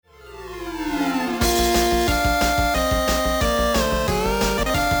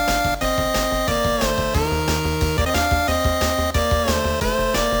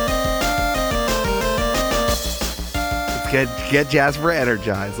Get Jasper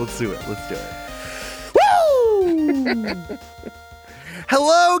energized. Let's do it. Woo!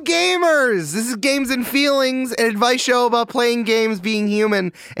 Hello, gamers! This is Games and Feelings, an advice show about playing games, being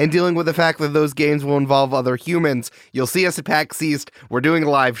human, and dealing with the fact that those games will involve other humans. You'll see us at PAX East. We're doing a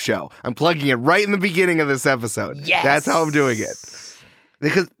live show. I'm plugging it right in the beginning of this episode. Yes! That's how I'm doing it.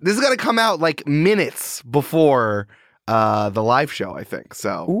 Because this is going to come out like minutes before the live show, I think.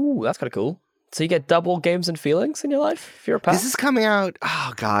 So. Ooh, that's kind of cool. So you get double Games and Feelings in your life if you're a PAX? This is coming out,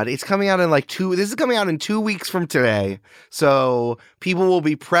 it's coming out in this is coming out in 2 weeks from today. So people will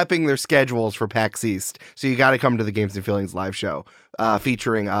be prepping their schedules for PAX East. So you got to come to the Games and Feelings live show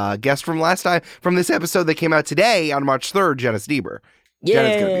featuring a guest from this episode that came out today on March 3rd, Janice Deeber.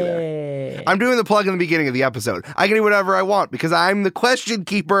 Jenna's going to be there. I'm doing the plug in the beginning of the episode. I can do whatever I want because I'm the question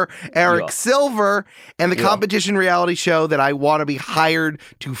keeper, Eric Silver, and the competition reality show that I want to be hired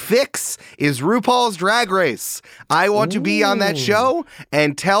to fix is RuPaul's Drag Race. I want to be on that show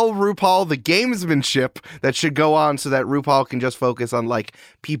and tell RuPaul the gamesmanship that should go on so that RuPaul can just focus on like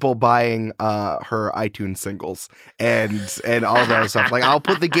people buying her iTunes singles and all that other stuff. Like I'll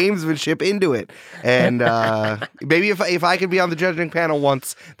put the gamesmanship into it, and maybe if I could be on the judging panel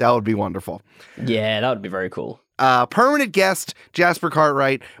once, that would be wonderful. Yeah, that would be very cool. Permanent guest, Jasper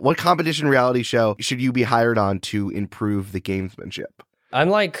Cartwright. What competition reality show should you be hired on to improve the gamesmanship? I'm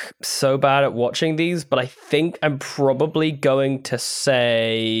like so bad at watching these, but I think I'm probably going to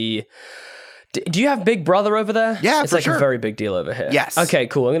say... Do you have Big Brother over there? Yeah, it's for like sure. a very big deal over here. Yes. Okay,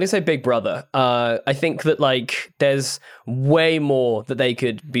 cool. I'm going to say Big Brother. I think that like there's way more that they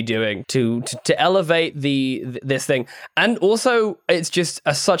could be doing to elevate this thing, and also it's just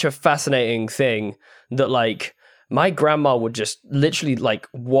such a fascinating thing that like my grandma would just literally like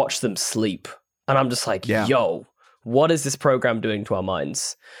watch them sleep, and I'm just like, yo. What is this program doing to our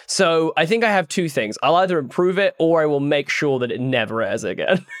minds? So I think I have two things. I'll either improve it or I will make sure that it never airs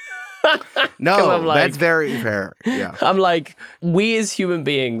again. No, that's very fair. Yeah. I'm like, we as human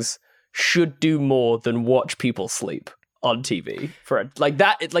beings should do more than watch people sleep on TV.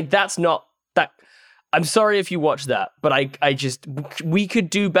 That's not that. I'm sorry if you watch that, but we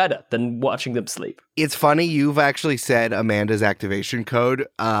could do better than watching them sleep. It's funny, you've actually said Amanda's activation code.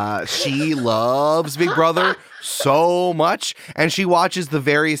 She loves Big Brother so much, and she watches the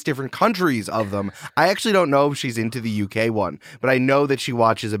various different countries of them. I actually don't know if she's into the UK one, but I know that she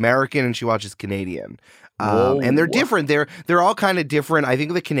watches American and she watches Canadian. And they're different. They're all kind of different. I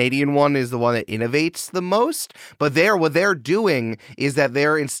think the Canadian one is the one that innovates the most. But what they're doing is that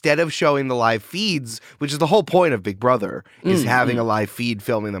they're, instead of showing the live feeds, which is the whole point of Big Brother, is having a live feed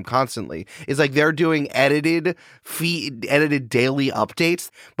filming them constantly. It's like they're doing edited daily updates.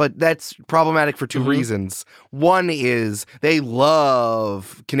 But that's problematic for two reasons. One is they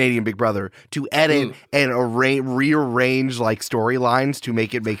love Canadian Big Brother to edit and rearrange like storylines to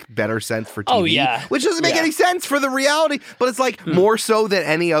make it make better sense for TV. Oh, yeah. Which doesn't make any sense for the reality, but it's like more so than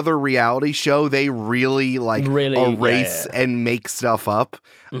any other reality show, they really erase and make stuff up.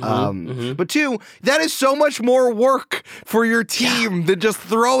 But two, that is so much more work for your team than just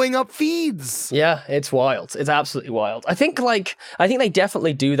throwing up feeds. Yeah, it's wild. It's absolutely wild. I think they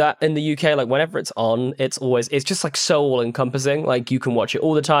definitely do that in the UK. Like whenever it's on, it's just like so all encompassing. Like you can watch it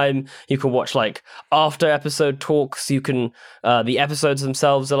all the time. You can watch like after episode talks. You can the episodes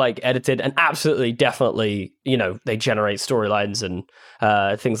themselves are like edited and absolutely definitely, they generate storylines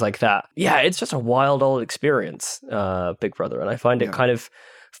and things like that. Yeah, it's just a wild old experience, Big Brother, and I find it kind of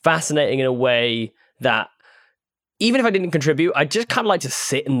fascinating in a way that even if I didn't contribute, I just kind of like to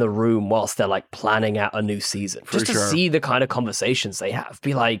sit in the room whilst they're like planning out a new season, just to see the kind of conversations they have.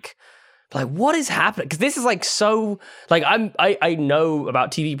 Be like what is happening? Because this is like so like I know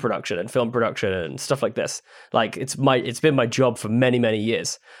about TV production and film production and stuff like this. Like it's been my job for many, many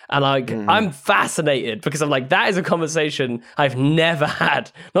years, and like I'm fascinated because I'm like, that is a conversation I've never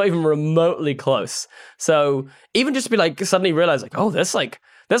had, not even remotely close. So even just to be like suddenly realize like, oh, there's like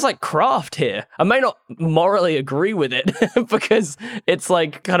craft here. I may not morally agree with it because it's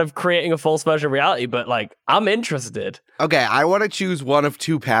like kind of creating a false version of reality, but like I'm interested. Okay, I want to choose one of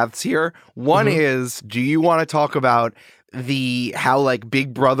two paths here. One is, do you want to talk about how like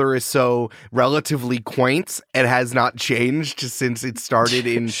Big Brother is so relatively quaint and has not changed since it started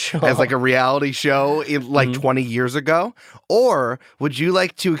as like a reality show in like 20 years ago? Or would you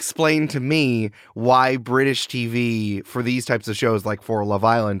like to explain to me why British TV for these types of shows, like for Love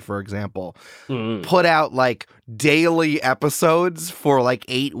Island, for example, put out like daily episodes for like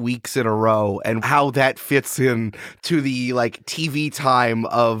 8 weeks in a row, and how that fits in to the like TV time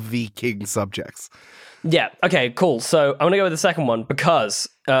of the king subjects? Yeah, okay, cool. So I'm going to go with the second one because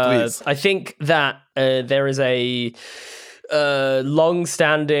I think that there is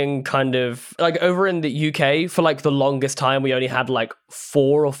long-standing kind of like over in the UK for like the longest time we only had like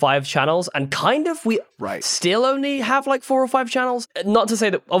 4 or 5 channels, and kind of we still only have like 4 or 5 channels. Not to say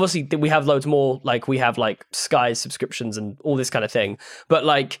that obviously we have loads more, like we have like Sky subscriptions and all this kind of thing, but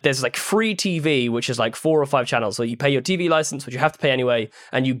like there's like free TV, which is like 4 or 5 channels. So you pay your TV license, which you have to pay anyway,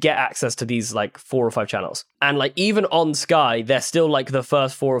 and you get access to these like 4 or 5 channels. And like even on Sky, they're still like the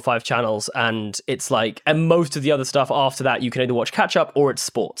first 4 or 5 channels, and it's like, and most of the other stuff after that you can either watch catch up or it's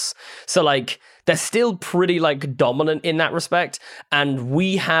sports. So like they're still pretty like dominant in that respect. And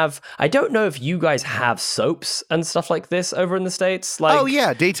we have, I don't know if you guys have soaps and stuff like this over in the States. Like, oh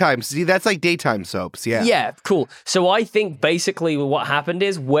yeah, daytime. See, that's like daytime soaps. Yeah. Yeah, cool. So I think basically what happened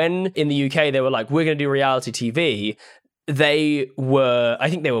is when in the UK they were like, we're going to do reality TV, I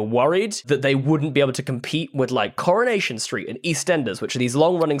think they were worried that they wouldn't be able to compete with like Coronation Street and EastEnders, which are these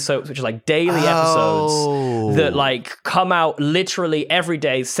long-running soaps, which are like daily episodes that like come out literally every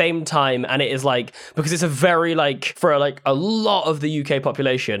day, same time. And it is like, because it's a very like, for like a lot of the UK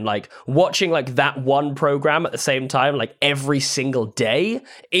population, like watching like that one program at the same time, like every single day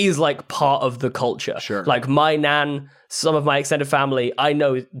is like part of the culture. Sure. Like my nan, some of my extended family, I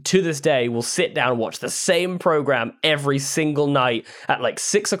know to this day, will sit down and watch the same program every single night at like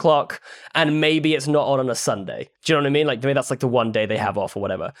 6 o'clock, and maybe it's not on a Sunday. Do you know what I mean? Like maybe that's like the one day they have off or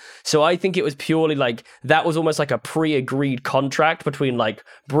whatever. So I think it was purely like, that was almost like a pre-agreed contract between like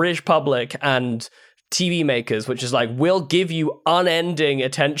British public and TV makers, which is like, we'll give you unending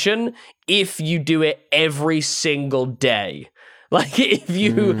attention if you do it every single day. Like if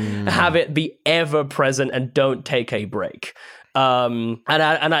you have it be ever present and don't take a break. And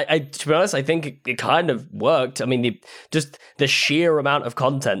I to be honest, I think it kind of worked. I mean, just the sheer amount of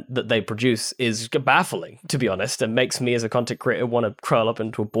content that they produce is baffling, to be honest, and makes me as a content creator want to curl up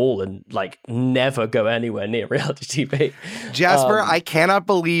into a ball and like never go anywhere near reality TV. Jasper, I cannot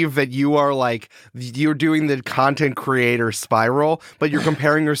believe that you're doing the content creator spiral, but you're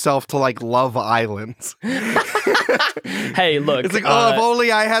comparing yourself to like Love Island. Hey, look. It's like, if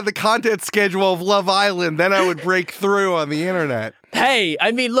only I had the content schedule of Love Island, then I would break through on the internet. Hey,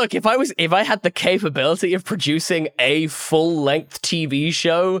 I mean, look, if I had the capability of producing a full-length TV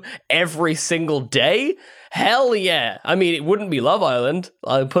show every single day, hell yeah. I mean, it wouldn't be Love Island,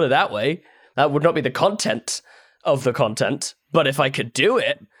 I'll put it that way. That would not be the content of the content. But if I could do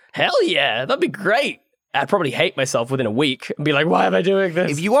it, hell yeah, that'd be great. I'd probably hate myself within a week and be like, why am I doing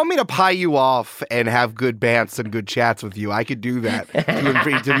this? If you want me to pie you off and have good bants and good chats with you, I could do that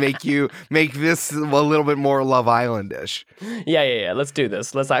to make this a little bit more Love Island-ish. Yeah. Let's do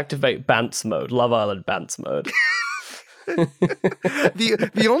this. Let's activate Bants mode, Love Island Bants mode.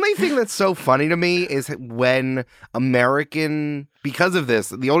 The only thing that's so funny to me is when because of this,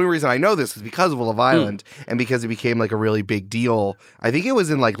 the only reason I know this is because of Love Island and because it became like a really big deal. I think it was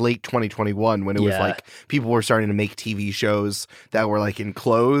in like late 2021 when it was like people were starting to make TV shows that were like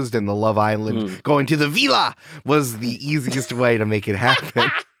enclosed, and the Love Island going to the villa was the easiest way to make it happen.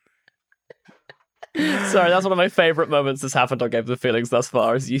 Sorry, that's one of my favorite moments that's happened on Game of the Feelings thus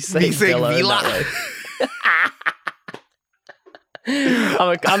far, is you saying villa in that way.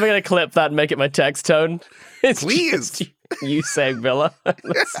 I'm going to clip that and make it my text tone. It's Please. You saying villa.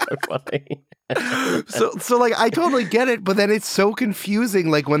 That's so funny. So like I totally get it, but then it's so confusing.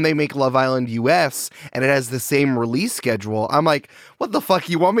 Like when they make Love Island US and it has the same release schedule, I'm like, what the fuck?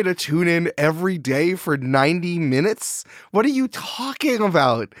 You want me to tune in every day for 90 minutes? What are you talking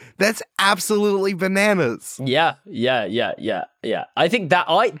about? That's absolutely bananas. Yeah. I think that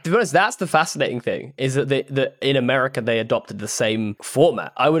to be honest, that's the fascinating thing, is that in America they adopted the same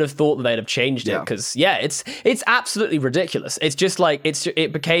format. I would have thought that they'd have changed it because it's absolutely ridiculous. It's just like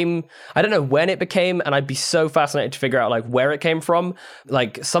it became, I don't know when it became, and I'd be so fascinated to figure out like where it came from.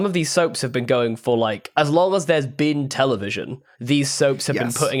 Like some of these soaps have been going for like as long as there's been television. These soaps have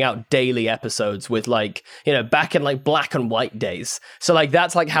been putting out daily episodes with like, you know, back in like black and white days. So like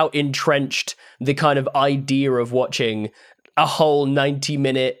that's like how entrenched the kind of idea of watching a whole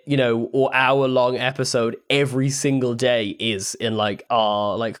 90-minute, you know, or hour-long episode every single day is in like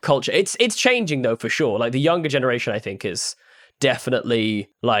our like culture. It's changing though for sure. Like the younger generation, I think, is definitely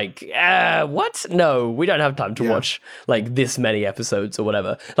like, what? No, we don't have time to watch like this many episodes or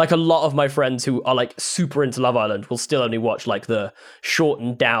whatever. Like a lot of my friends who are like super into Love Island will still only watch like the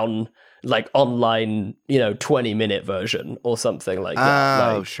shortened down like online, 20-minute version or something like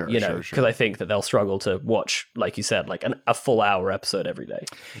that. Like, sure. Because I think that they'll struggle to watch, like you said, like a full hour episode every day.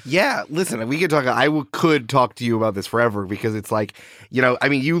 Yeah, listen, we could talk. Could talk to you about this forever because it's like, I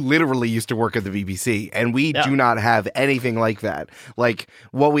mean, you literally used to work at the BBC, and we do not have anything like that. Like,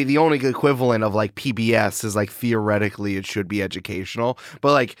 the only equivalent of like PBS is like theoretically it should be educational,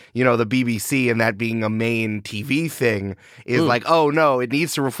 but like, the BBC and that being a main TV thing is like, oh no, it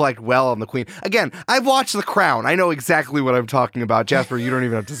needs to reflect well on the Queen. Again, I've watched The Crown. I know exactly what I'm talking about. Jasper, you don't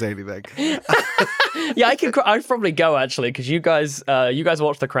even have to say anything. Yeah, I'd probably go actually because you guys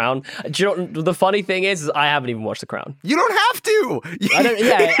watch The Crown. Do you know the funny thing is I haven't even watched The Crown. You don't have to.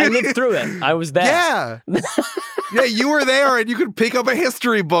 I lived through it. I was there. Yeah. Yeah, you were there, and you could pick up a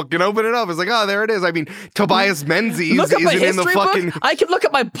history book and open it up. It's like, oh, there it is. I mean, Tobias Menzies isn't in the fucking... book? I can look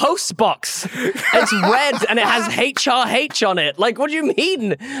at my post box. It's red, and it has HRH on it. Like, what do you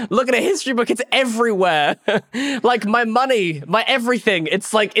mean? Look at a history book. It's everywhere. Like, my money, my everything.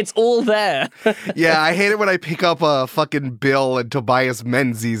 It's like, it's all there. Yeah, I hate it when I pick up a fucking bill and Tobias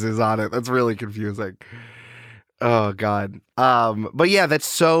Menzies is on it. That's really confusing. Oh, God. But yeah, that's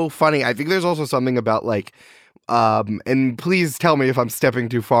so funny. I think there's also something about, like... and please tell me if I'm stepping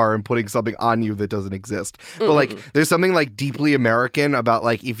too far and putting something on you that doesn't exist. But like, there's something like deeply American about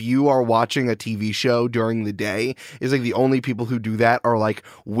like, if you are watching a TV show during the day, is like the only people who do that are like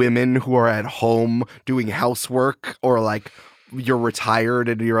women who are at home doing housework or like you're retired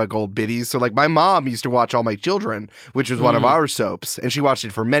and you're like old biddies. So like my mom used to watch All My Children, which was one of our soaps, and she watched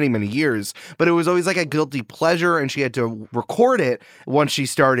it for many, many years, but it was always like a guilty pleasure, and she had to record it once she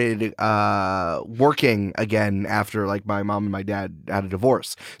started working again after like my mom and my dad had a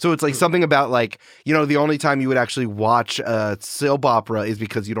divorce. So it's like something about like, the only time you would actually watch a soap opera is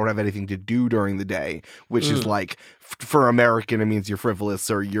because you don't have anything to do during the day, which is like, for American, it means you're frivolous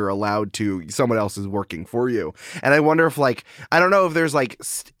or you're allowed to, someone else is working for you. And I wonder if like, I don't know if there's like,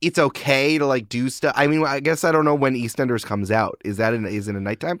 it's okay to like do stuff. I mean, I guess I don't know when EastEnders comes out. Is it a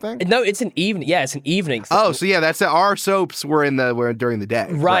nighttime thing? No, it's an evening. Yeah, it's an evening thing. Oh, so yeah, that's our soaps were during the day.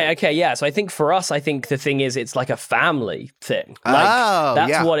 Right. Okay. Yeah. So I think for us, the thing is it's like a family thing. Like,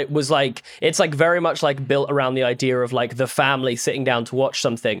 that's what it was like. It's like very much like built around the idea of like the family sitting down to watch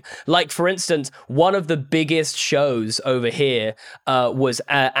something. Like, for instance, one of the biggest shows over here was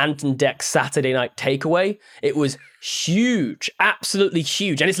Ant and Dec's Saturday Night Takeaway. It was huge, absolutely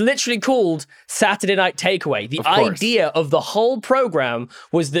huge, and it's literally called Saturday Night Takeaway. The idea of the whole program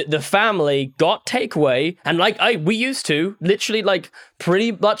was that the family got takeaway, and like we used to literally like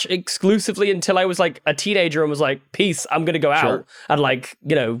pretty much exclusively until I was like a teenager and was like, peace, I'm gonna go out and like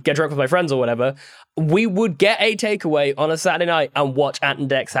get drunk with my friends or whatever. We would get a takeaway on a Saturday night and watch Ant and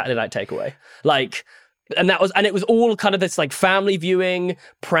Dec's Saturday Night Takeaway, like. And it was all kind of this like family viewing,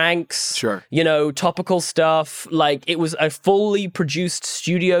 pranks, topical stuff. Like, it was a fully produced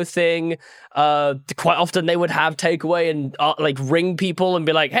studio thing. Quite often they would have takeaway and like ring people and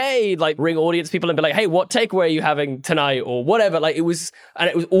be like, hey, like ring audience people and be like, hey, what takeaway are you having tonight or whatever. Like, it was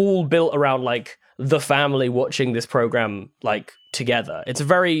all built around like the family watching this program like together. It's a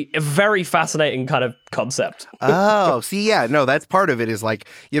very fascinating kind of concept. Oh, see, yeah, no, that's part of it is like,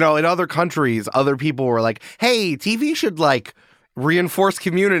 in other countries, other people were like, hey, TV should like reinforce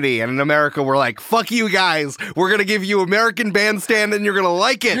community. And in America, we're like, fuck you guys. We're going to give you American Bandstand and you're going to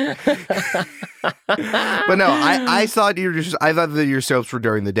like it. But no, I thought that your soaps were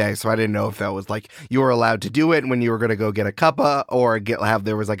during the day, so I didn't know if that was like you were allowed to do it when you were going to go get a cuppa or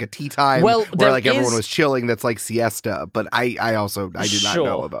there was like a tea time where like everyone was chilling. That's like siesta. But I did not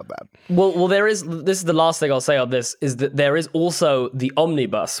know about that. Well, this is the last thing I'll say on this is that there is also the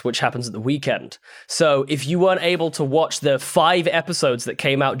omnibus, which happens at the weekend. So if you weren't able to watch the 5 episodes that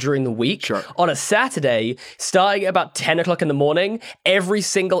came out during the week on a Saturday, starting at about 10 o'clock in the morning, every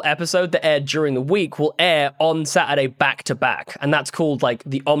single episode that aired during the week will air on Saturday back to back, and that's called like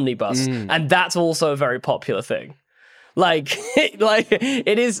the omnibus, and that's also a very popular thing. Like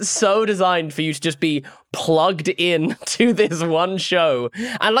it is so designed for you to just be plugged in to this one show.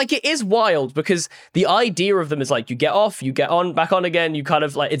 And like, it is wild because the idea of them is like, you get off, you get on, back on again, you kind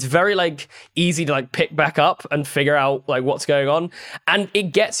of like, it's very like easy to like pick back up and figure out like what's going on. And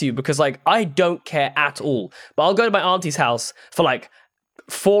it gets you because like, I don't care at all, but I'll go to my auntie's house for like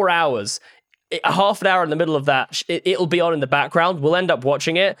 4 hours. Half an hour in the middle of that, it'll be on in the background. We'll end up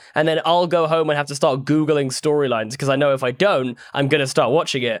watching it, and then I'll go home and have to start Googling storylines because I know if I don't, I'm going to start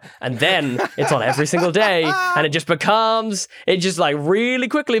watching it. And then it's on every single day, and it just like really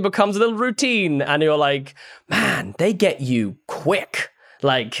quickly becomes a little routine. And you're like, man, they get you quick.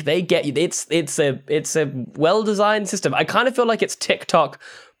 Like, they get you. It's a well-designed system. I kind of feel like it's TikTok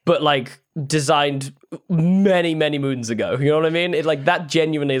but like designed many, many moons ago. You know what I mean? That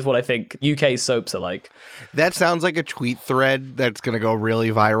genuinely is what I think UK soaps are like. That sounds like a tweet thread that's going to go really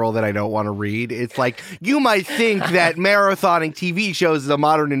viral that I don't want to read. It's like, you might think that marathoning TV shows is a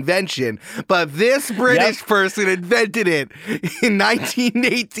modern invention, but this British person invented it in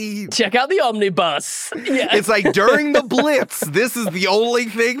 1918. Check out the omnibus. Yeah. It's like, during the Blitz, this is the only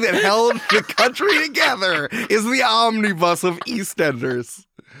thing that held the country together, is the omnibus of EastEnders.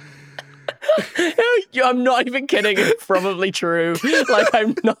 I'm not even kidding. It's probably true. Like,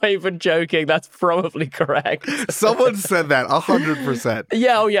 I'm not even joking. That's probably correct. Someone said that 100%.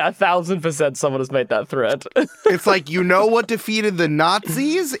 Yeah, 1,000% someone has made that thread. It's like, you know what defeated the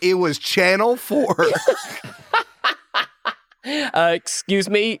Nazis? It was Channel 4. Excuse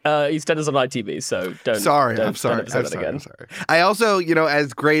me, EastEnders on ITV, so don't. Sorry, I'm sorry. I also,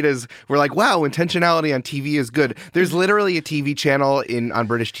 as great as we're like, wow, intentionality on TV is good. There's literally a TV channel on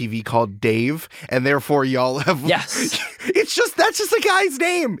British TV called Dave, and therefore y'all have. Yes. That's just the guy's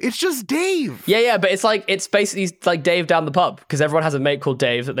name. It's just Dave. Yeah, but it's basically like Dave down the pub, because everyone has a mate called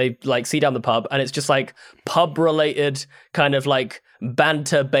Dave that they like see down the pub, and it's just like pub related kind of like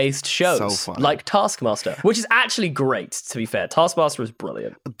banter-based shows, like Taskmaster, which is actually great, to be fair. Taskmaster is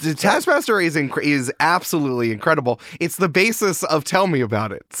brilliant. The Taskmaster is absolutely incredible. It's the basis of Tell Me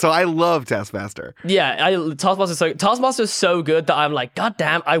About It. So I love Taskmaster. Yeah, Taskmaster is so good that I'm like, God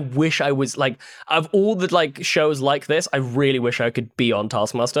damn, I wish I was like, of all the like shows like this, I really wish I could be on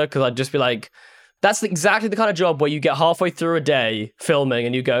Taskmaster, because I'd just be like, that's exactly the kind of job where you get halfway through a day filming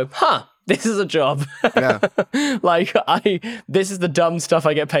and you go, this is a job. Yeah. This is the dumb stuff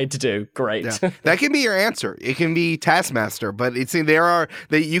I get paid to do. Great. Yeah. That can be your answer. It can be Taskmaster, but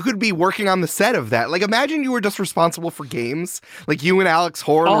you could be working on the set of that. Like, imagine you were just responsible for games. Like, you and Alex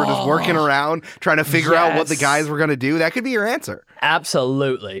Horn were just working around trying to figure out what the guys were going to do. That could be your answer.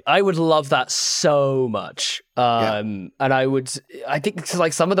 Absolutely. I would love that so much. And I think it's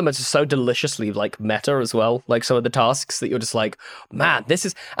like some of them are just so deliciously like meta as well. Like some of the tasks that you're just like, man, this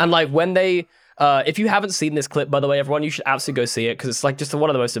is, and like when they, if you haven't seen this clip, by the way, everyone, you should absolutely go see it, because it's like just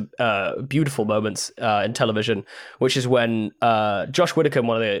one of the most beautiful moments in television, which is when Josh Whittaker,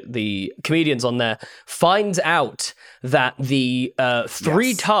 one of the comedians on there, finds out that the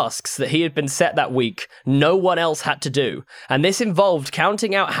three tasks that he had been set that week, no one else had to do. And this involved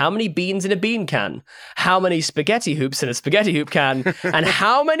counting out how many beans in a bean can, how many spaghetti hoops in a spaghetti hoop can, and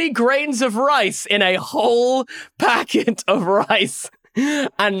how many grains of rice in a whole packet of rice.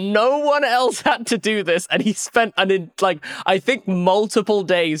 And no one else had to do this, and he spent I think multiple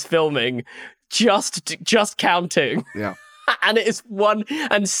days filming just counting. Yeah. And it is one,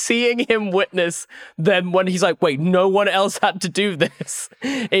 and seeing him witness them when he's like, wait, no one else had to do this,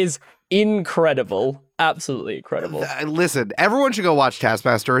 is incredible. Absolutely incredible. Listen, everyone should go watch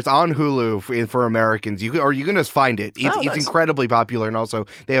Taskmaster. It's on Hulu for Americans. You can just find it. It's incredibly popular, and also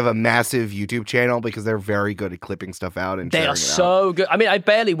they have a massive YouTube channel because they're very good at clipping stuff out and they are so good. I mean, I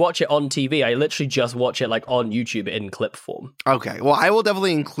barely watch it on TV. I literally just watch it like on YouTube in clip form. Okay, well, I will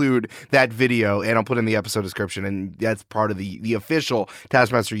definitely include that video, and I'll put in the episode description, and that's part of the official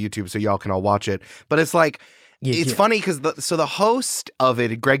Taskmaster YouTube, so y'all can all watch it. But it's like, it's funny because the host of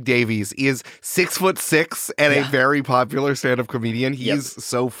it, Greg Davies, is 6'6" and a very popular stand-up comedian. He's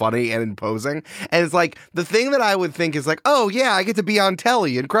so funny and imposing. And it's like, the thing that I would think is like, oh yeah, I get to be on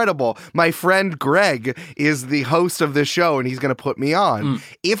telly. Incredible. My friend Greg is the host of this show and he's going to put me on.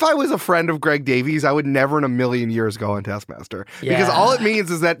 If I was a friend of Greg Davies, I would never in a million years go on Taskmaster. Because all it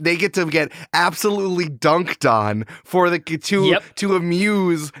means is that they get to get absolutely dunked on for to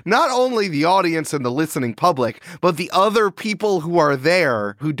amuse not only the audience and the listening public, but the other people who are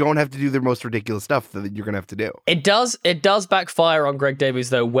there who don't have to do their most ridiculous stuff that you're going to have to do. It does backfire on Greg Davies,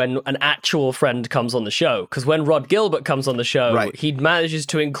 though, when an actual friend comes on the show. Because when Rod Gilbert comes on the show, he manages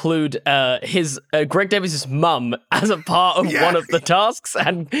to include his Greg Davies' mum as a part of one of the tasks.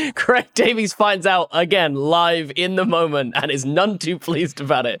 And Greg Davies finds out, again, live in the moment, and is none too pleased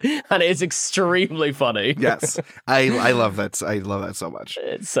about it. And it is extremely funny. Yes. I love that. I love that so much.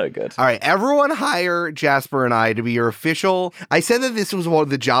 It's so good. All right. Everyone hire Jasper and I to be your official. I said that this was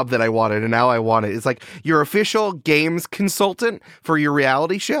the job that I wanted, and now I want it. It's like your official games consultant for your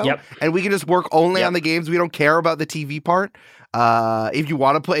reality show. Yep. And we can just work only on the games. We don't care about the TV part. If you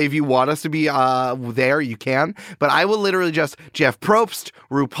want to play, if you want us to be there, you can. But I will literally just Jeff Probst,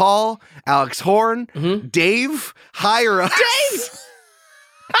 RuPaul, Alex Horn, Dave, hire us.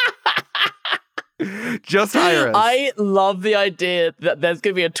 Dave! Just hire us. I love the idea that there's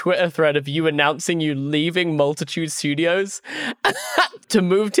going to be a Twitter thread of you announcing you leaving Multitude Studios to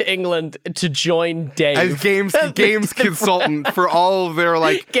move to England to join Dave. As games consultant for all of their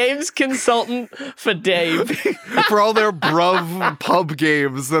like games consultant for Dave. for all their bruv pub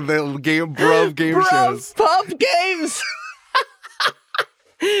games and the bruv game shows. Pub games.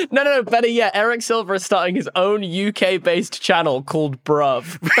 No, better yet, Eric Silver is starting his own UK-based channel called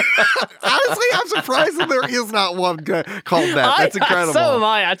Bruv. Honestly, I'm surprised that there is not one called that. That's incredible. So am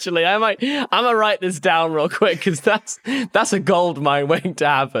I, actually. I'm gonna write this down real quick, because that's a gold mine waiting to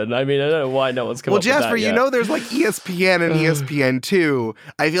happen. I mean, I don't know why no one's come up with that Well, Jasper, you know there's like ESPN and ESPN2.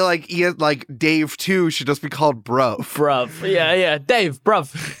 I feel like Dave 2 should just be called Bruv. Bruv. Yeah. Dave,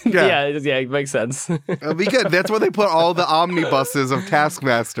 Bruv. Yeah, it makes sense. It'll be good. That's where they put all the omnibuses of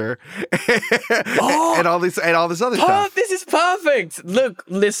Taskmaster and all this other stuff. This is perfect. Look,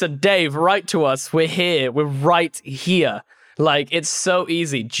 listen, Dave, write to us. We're here. We're right here. Like, it's so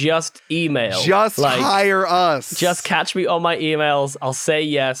easy. Just email. Just hire us. Just catch me on my emails. I'll say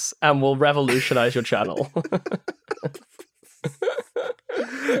yes, and we'll revolutionize your channel.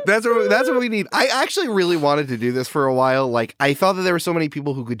 That's what we need. I actually really wanted to do this for a while. Like, I thought that there were so many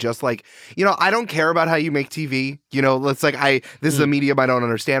people who could just like, I don't care about how you make TV. This is a medium I don't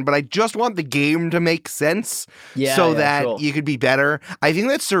understand, but I just want the game to make sense that you could be better. I think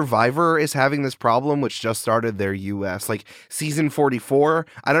that Survivor is having this problem, which just started their US, like season 44.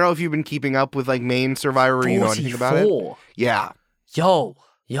 I don't know if you've been keeping up with like main Survivor, you know anything about it? Yeah.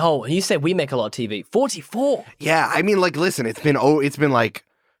 Yo, and you said we make a lot of TV. 44. Yeah, I mean, like, listen, it's been like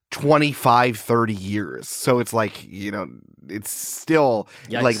 25, 30 years. So it's like, it's still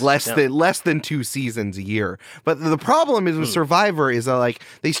like less than 2 seasons a year. But the problem is with Survivor is that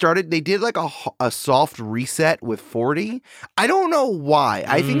they did like a soft reset with 40. I don't know why.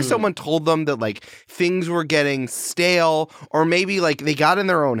 I think someone told them that like things were getting stale, or maybe like they got in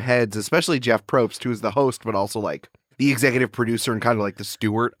their own heads, especially Jeff Probst, who is the host, but also like the executive producer and kind of like the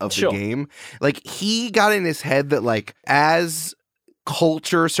steward of the game. Like, he got in his head that like as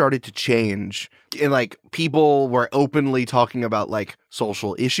culture started to change and like people were openly talking about like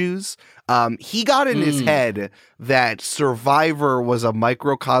social issues, he got in his head that Survivor was a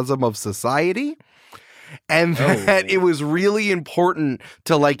microcosm of society. And that it was really important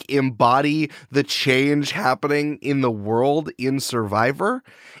to like embody the change happening in the world in Survivor.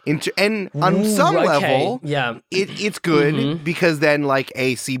 And on some level, it's good because then like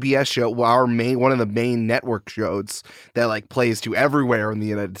a CBS show, one of the main network shows that like plays to everywhere in the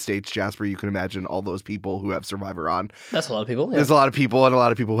United States, Jasper, you can imagine all those people who have Survivor on. That's a lot of people. Yeah. There's a lot of people, and a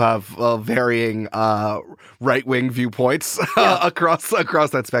lot of people who have varying right-wing viewpoints across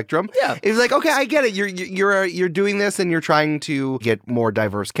that spectrum. Yeah. It's like, okay, I get it. You're doing this and you're trying to get more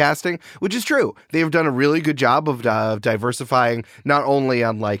diverse casting, which is true. They've done a really good job of diversifying, not only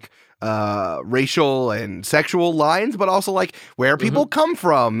on like racial and sexual lines, but also like where people come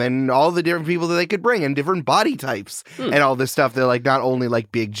from and all the different people that they could bring and different body types and all this stuff. They're like not only like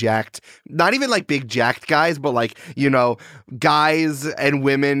not even like big jacked guys, but like, guys and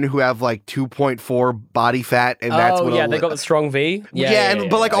women who have like 2.4 body fat, and that's they got the strong V.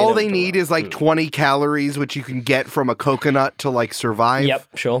 But like all they need is like 20 calories, which you can get from a coconut to like survive. Yep,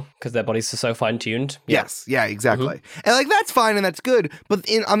 sure, because their bodies are so fine tuned. Yes, yeah, exactly, and like that's fine and that's good. But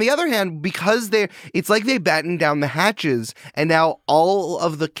on the other hand, because it's like they batten down the hatches, and now all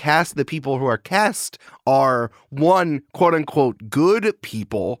of the people who are cast are one quote unquote good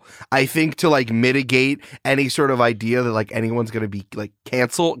people, I think, to like mitigate any sort of idea that like anyone's going to be like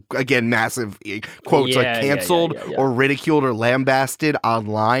canceled, again, massive quotes, canceled or ridiculed or lambasted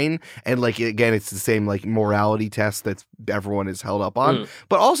online. And like, again, it's the same like morality test that everyone is held up on.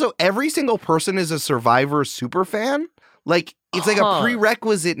 But also every single person is a Survivor super fan. Like, it's like a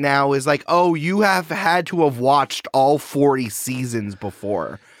prerequisite now is like, oh, you have had to have watched all 40 seasons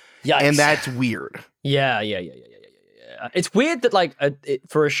before. Yikes. And that's weird. Yeah. It's weird that like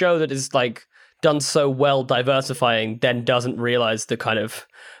for a show that is like done so well diversifying, then doesn't realize the kind of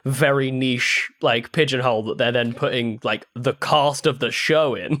very niche like pigeonhole that they're then putting like the cast of the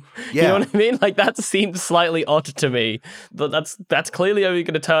show in. You know what I mean? Like, that seems slightly odd to me. But that's clearly only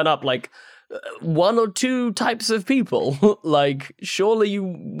going to turn up like one or two types of people. Like, surely you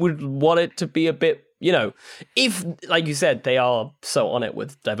would want it to be a bit you know, if, like you said, they are so on it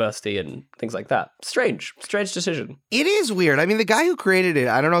with diversity and things like that. Strange decision. It is weird. I mean, the guy who created it,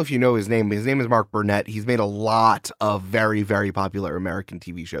 I don't know if you know his name, but his name is Mark Burnett. He's made a lot of very, very popular American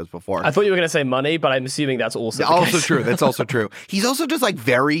TV shows before. I thought you were going to say money, but I'm assuming that's also the case. True. That's also true. He's also just like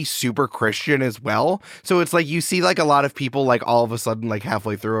very super Christian as well. So it's like you see like a lot of people like all of a sudden like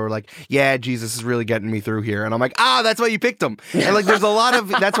halfway through are like, yeah, Jesus is really getting me through here. And I'm like, that's why you picked him. And like there's a lot of,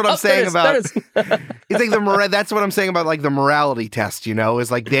 that's what I'm saying about, it's like that's what I'm saying about like the morality test, you know,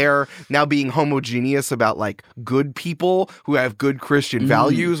 is like they're now being homogeneous about like good people who have good Christian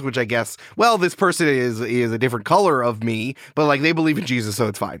values, which I guess, well, this person is a different color of me, but like they believe in Jesus, so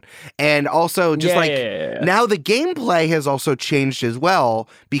it's fine. And also just now the gameplay has also changed as well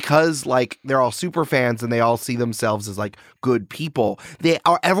because like they're all super fans and they all see themselves as like good people.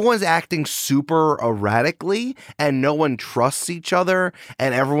 Everyone's acting super erratically and no one trusts each other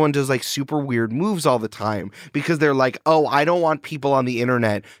and everyone does like super weird moves all the time because they're like, oh, I don't want people on the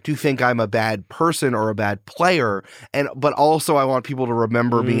internet to think I'm a bad person or a bad player, but also I want people to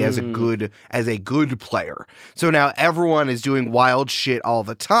remember me as a good player. So now everyone is doing wild shit all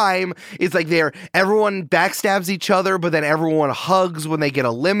the time. It's like everyone backstabs each other, but then everyone hugs when they get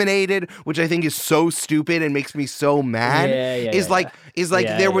eliminated, which I think is so stupid and makes me so mad.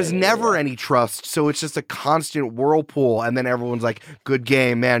 There was never any trust, so it's just a constant whirlpool, and then everyone's like, good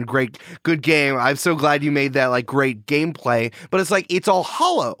game, man, good game. I'm so glad you made that like great gameplay, but it's like it's all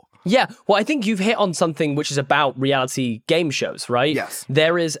hollow. Yeah, well, I think you've hit on something which is about reality game shows, right? Yes.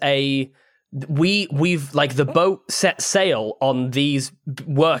 There is we've like the boat set sail on these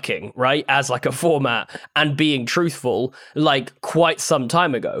working, right, as like a format and being truthful like quite some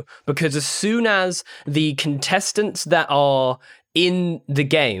time ago, because as soon as the contestants that are in the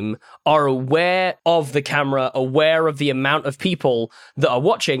game are aware of the camera, aware of the amount of people that are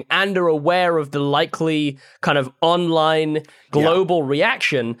watching, and are aware of the likely kind of online global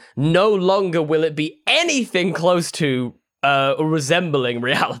reaction, no longer will it be anything close to resembling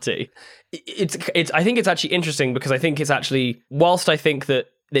reality. I think it's actually interesting because I think it's actually, whilst I think that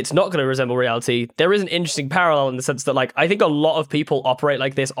it's not going to resemble reality, there is an interesting parallel in the sense that, like, I think a lot of people operate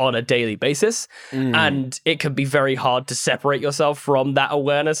like this on a daily basis, and it can be very hard to separate yourself from that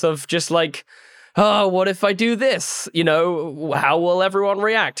awareness of just like, oh, what if I do this? You know, how will everyone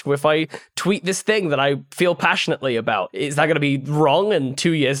react if I tweet this thing that I feel passionately about? Is that going to be wrong in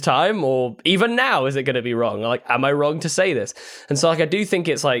 2 years' time? Or even now, is it going to be wrong? Like, am I wrong to say this? And so, like, I do think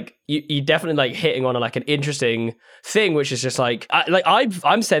it's like, you definitely like hitting on like an interesting thing, which is just like,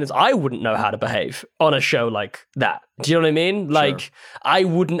 I'm saying is I wouldn't know how to behave on a show like that. Do you know what I mean? Sure. Like, I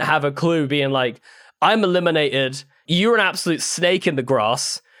wouldn't have a clue being like, I'm eliminated. You're an absolute snake in the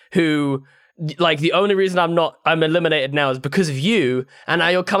grass who... like, the only reason I'm eliminated now is because of you, and now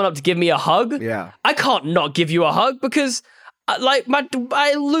you're coming up to give me a hug? Yeah. I can't not give you a hug because,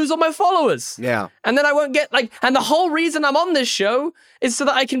 I lose all my followers. Yeah. And then I won't get, and the whole reason I'm on this show is so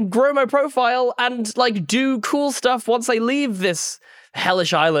that I can grow my profile and, do cool stuff once I leave this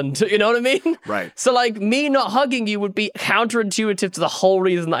hellish island, you know what I mean? Right. So, me not hugging you would be counterintuitive to the whole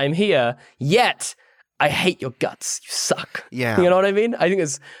reason that I'm here, yet... I hate your guts. You suck. Yeah. You know what I mean? I think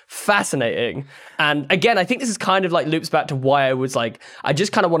it's fascinating. And again, I think this is kind of loops back to why I was like, I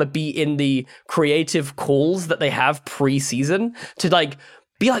just kind of want to be in the creative calls that they have pre-season to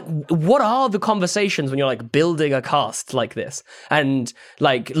be like, what are the conversations when you're building a cast like this and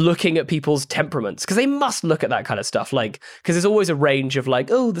looking at people's temperaments? Because they must look at that kind of stuff. Because there's always a range of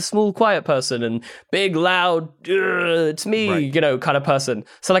oh, the small, quiet person and big, loud, it's me, right, kind of person.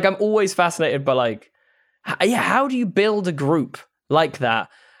 So I'm always fascinated by how do you build a group like that?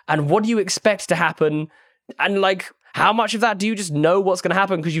 And what do you expect to happen? And how much of that do you just know what's going to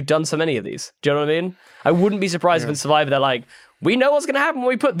happen because you've done so many of these? Do you know what I mean? I wouldn't be surprised if in Survivor they're we know what's going to happen when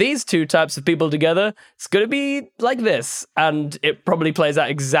we put these two types of people together. It's going to be like this. And it probably plays out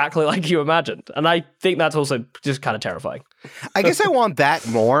exactly like you imagined. And I think that's also just kind of terrifying. I guess I want that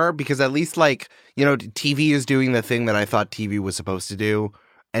more because at least TV is doing the thing that I thought TV was supposed to do.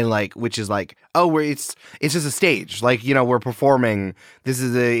 And which is it's just a stage. We're performing.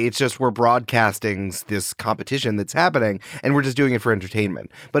 We're broadcasting this competition that's happening and we're just doing it for entertainment.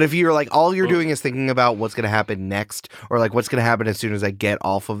 But if you're all you're doing is thinking about what's going to happen next or what's going to happen as soon as I get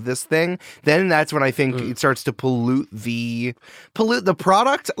off of this thing, then that's when I think it starts to pollute the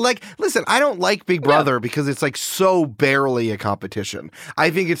product. Listen, I don't like Big Brother because it's so barely a competition. I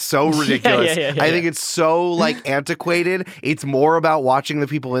think it's so ridiculous. I think it's so antiquated. It's more about watching the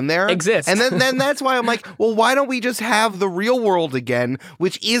people people in there exist. And then that's why I'm like, well, why don't we just have the real world again,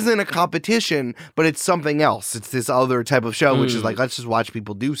 which isn't a competition, but it's something else. It's this other type of show, which is like, let's just watch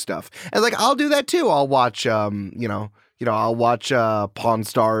people do stuff. And like, I'll do that too. I'll watch, I'll watch Pawn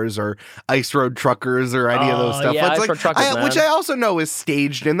Stars or Ice Road Truckers or any of those stuff. Yeah, It's Ice Road Truckers, which I also know is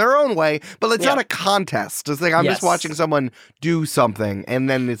staged in their own way, but it's not a contest. It's like I'm just watching someone do something, and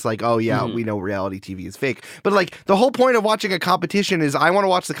then it's like, oh yeah, we know reality TV is fake. But like the whole point of watching a competition is I want to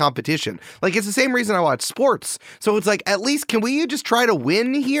watch the competition. Like it's the same reason I watch sports. So it's like, at least can we just try to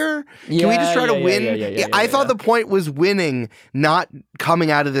win here? Can we just try to win? I thought the point was winning, not coming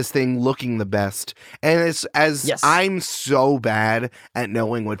out of this thing looking the best. And I'm so bad at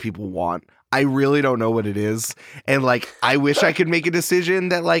knowing what people want. I really don't know what it is. And like, I wish I could make a decision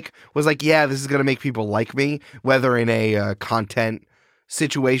that like was like, yeah, this is going to make people like me, whether in a content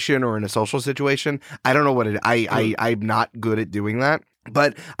situation or in a social situation. I don't know what I'm not good at doing that.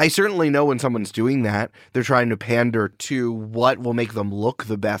 But I certainly know when someone's doing that, they're trying to pander to what will make them look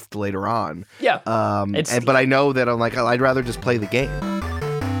the best later on. Yeah. But I know that I'm like, I'd rather just play the game.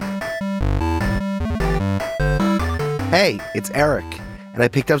 Hey, it's Eric, and I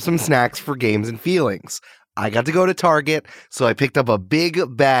picked up some snacks for Games and Feelings. I got to go to Target, so I picked up a big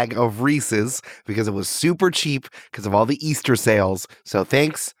bag of Reese's because it was super cheap because of all the Easter sales. So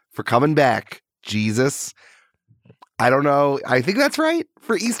thanks for coming back, Jesus. I don't know. I think that's right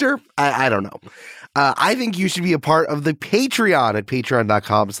for Easter. I don't know. I think you should be a part of the Patreon at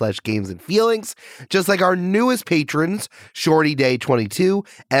patreon.com/gamesandfeelings, just like our newest patrons, Shorty Day 22,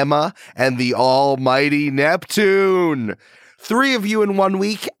 Emma, and the almighty Neptune. 3 of you in 1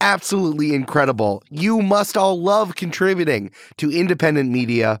 week, absolutely incredible. You must all love contributing to independent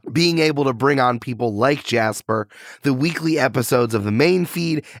media, being able to bring on people like Jasper, the weekly episodes of the main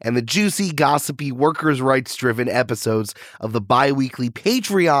feed, and the juicy, gossipy, workers' rights-driven episodes of the bi-weekly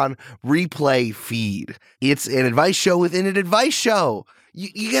Patreon replay feed. It's an advice show within an advice show.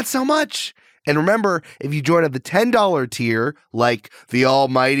 You get so much. And remember, if you join at the $10 tier, like the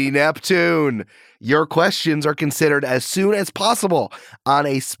almighty Neptune, your questions are considered as soon as possible on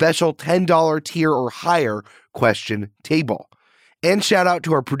a special $10 tier or higher question table. And shout out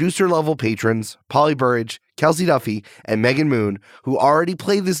to our producer-level patrons, Polly Burridge, Kelsey Duffy, and Megan Moon, who already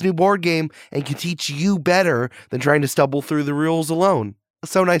played this new board game and can teach you better than trying to stumble through the rules alone.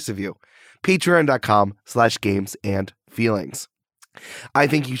 So nice of you. Patreon.com/gamesandfeelings. I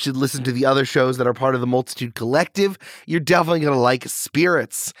think you should listen to the other shows that are part of the Multitude Collective. You're definitely going to like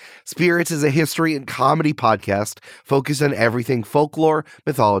Spirits. Spirits is a history and comedy podcast focused on everything folklore,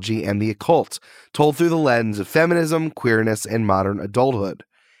 mythology, and the occult, told through the lens of feminism, queerness, and modern adulthood.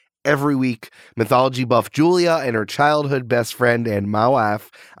 Every week, mythology buff Julia and her childhood best friend and Mawaf,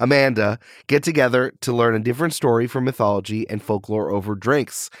 Amanda, get together to learn a different story from mythology and folklore over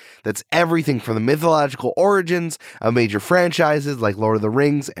drinks. That's everything from the mythological origins of major franchises like Lord of the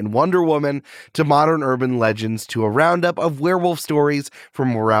Rings and Wonder Woman to modern urban legends to a roundup of werewolf stories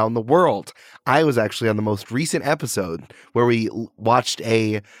from around the world. I was actually on the most recent episode where we watched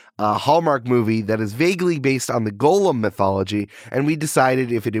a Hallmark movie that is vaguely based on the Golem mythology, and we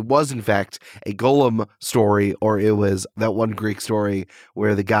decided if it was in fact a Golem story or it was that one Greek story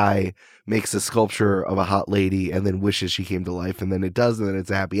where the guy makes a sculpture of a hot lady and then wishes she came to life, and then it does, and then it's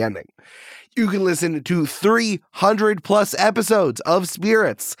a happy ending. You can listen to 300 plus episodes of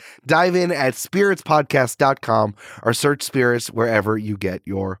Spirits. Dive in at spiritspodcast.com or search Spirits wherever you get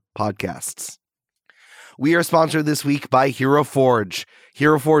your podcasts. We are sponsored this week by Hero Forge.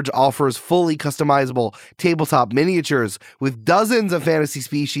 Hero Forge offers fully customizable tabletop miniatures with dozens of fantasy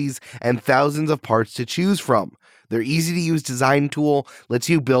species and thousands of parts to choose from. Their easy-to-use design tool lets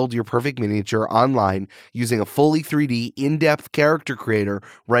you build your perfect miniature online using a fully 3D in-depth character creator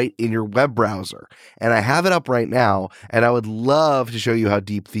right in your web browser. And I have it up right now, and I would love to show you how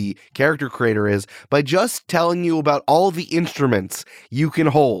deep the character creator is by just telling you about all the instruments you can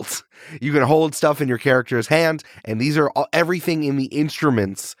hold. You can hold stuff in your character's hand, and these are everything in the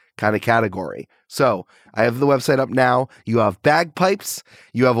instruments kind of category. So I have the website up now. You have bagpipes,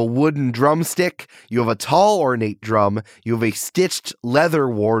 you have a wooden drumstick, you have a tall ornate drum, you have a stitched leather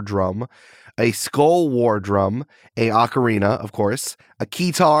war drum, a skull war drum, a ocarina, of course, a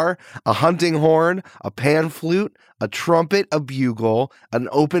keytar, a hunting horn, a pan flute, a trumpet, a bugle, an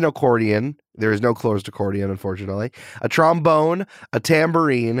open accordion. There is no closed accordion, unfortunately. A trombone, a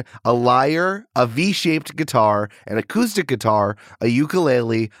tambourine, a lyre, a V-shaped guitar, an acoustic guitar, a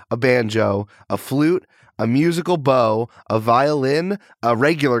ukulele, a banjo, a flute, a musical bow, a violin, a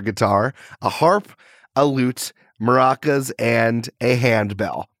regular guitar, a harp, a lute, maracas, and a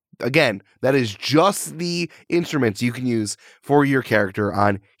handbell. again, that is just the instruments you can use for your character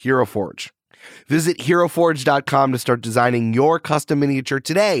on Hero Forge. Visit HeroForge.com to start designing your custom miniature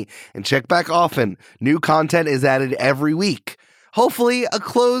today and check back often. New content is added every week. Hopefully a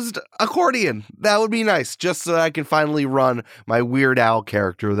closed accordion. That would be nice, just so I can finally run my Weird Al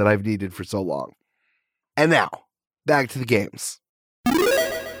character that I've needed for so long. And now, back to the games.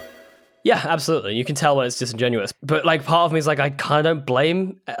 Yeah, absolutely. You can tell when it's disingenuous. But like part of me is like, I kind of don't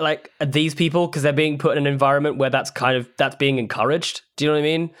blame like these people because they're being put in an environment where that's being encouraged. Do you know what I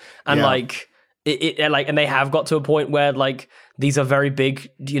mean? And like and they have got to a point where like these are very big,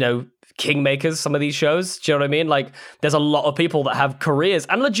 kingmakers, some of these shows. Do you know what I mean? Like there's a lot of people that have careers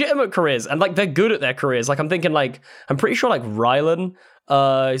and legitimate careers and like they're good at their careers. Like I'm thinking like, I'm pretty sure like Rylan,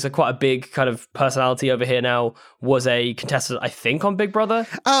 he's quite a big kind of personality over here now, was a contestant, I think, on Big Brother.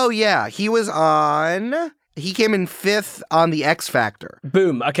 Oh, yeah. He came in 5th on the X Factor.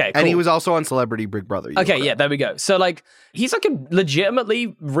 Boom. Okay, cool. And he was also on Celebrity Big Brother. Okay, yeah, there we go. So, like, he's like a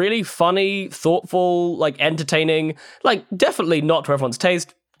legitimately really funny, thoughtful, like, entertaining, like, definitely not to everyone's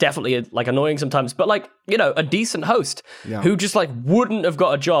taste, definitely, like, annoying sometimes, but, like, a decent host who just, like, wouldn't have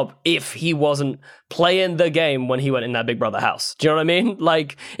got a job if he wasn't playing the game when he went in that Big Brother house. Do you know what I mean?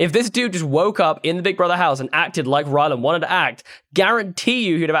 Like, if this dude just woke up in the Big Brother house and acted like Rylan wanted to act, guarantee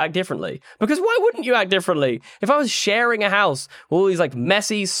you he'd have acted differently. Because why wouldn't you act differently? If I was sharing a house with all these, like,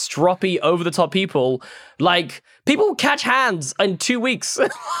 messy, stroppy, over-the-top people, like, people will catch hands in 2 weeks.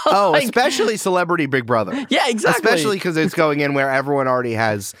 Like, especially Celebrity Big Brother. Yeah, exactly. Especially because it's going in where everyone already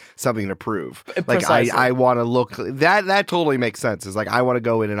has something to prove. Like, Precisely. I want to look, that totally makes sense. It's like, I want to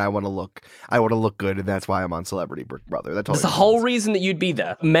go in and I want to look good, and that's why I'm on Celebrity Big Brother. That totally That's the whole reason that you'd be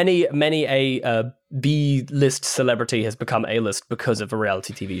there. Many a B-list celebrity has become A-list because of a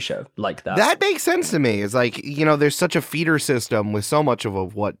reality TV show like that. That makes sense to me. It's like, there's such a feeder system with so much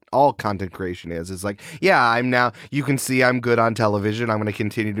of what all content creation is. It's like, yeah, you can see I'm good on television. I'm going to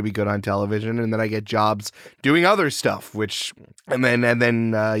continue to be good on television. And then I get jobs doing other stuff, and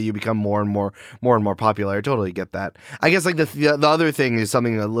then you become more and more popular. I totally get that. I guess like the other thing is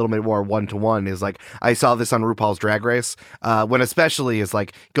something a little bit more one-to-one is like, I saw this on RuPaul's Drag Race, when especially is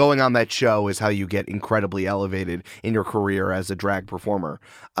like going on that show is how you get incredibly elevated in your career as a drag performer.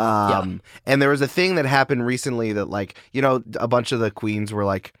 And there was a thing that happened recently that like, a bunch of the queens were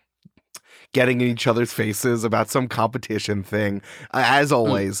like getting in each other's faces about some competition thing, as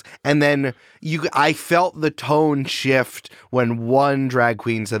always. And then I felt the tone shift when one drag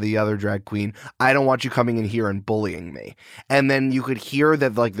queen said to the other drag queen, I don't want you coming in here and bullying me. And then you could hear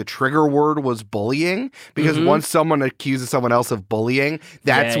that like the trigger word was bullying, because once someone accuses someone else of bullying,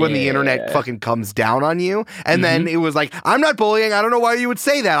 that's when the internet fucking comes down on you. And then it was like, I'm not bullying. I don't know why you would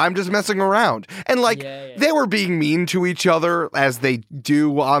say that. I'm just messing around. And like, they were being mean to each other as they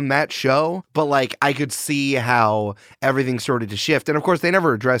do on that show. But like, I could see how everything started to shift. And of course, they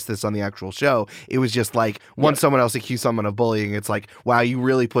never addressed this on the actual show. It was just like, once someone else accused someone of bullying, it's like, wow, you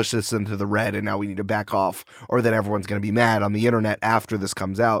really pushed this into the red and now we need to back off, or that everyone's going to be mad on the internet after this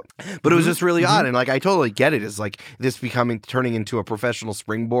comes out. But it was just really odd. And like, I totally get it. It's like this turning into a professional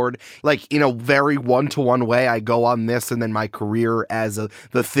springboard. Like, in a very one-to-one way, I go on this and then my career as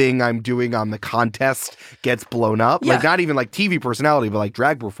the thing I'm doing on the contest gets blown up. Like, not even like TV personality, but like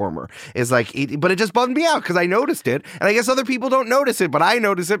drag performer is like, but it just bummed me out because I noticed it, and I guess other people don't notice it, but I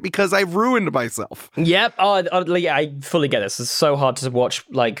notice it because I've ruined myself. Yep. Yeah, I fully get this. It's so hard to watch.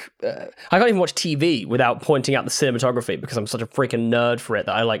 Like, I can't even watch TV without pointing out the cinematography because I'm such a freaking nerd for it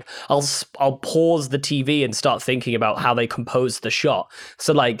that I'll pause the TV and start thinking about how they composed the shot.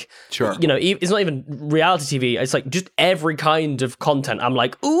 So like, it's not even reality TV. It's like just every kind of content. I'm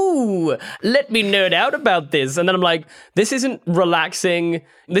like, ooh, let me nerd out about this, and then I'm like, this isn't relaxing.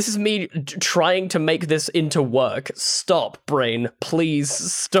 This is me trying to make this into work. Stop, brain. Please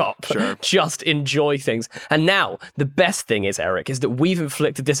stop. Sure. Just enjoy things. And now, the best thing is, Eric, is that we've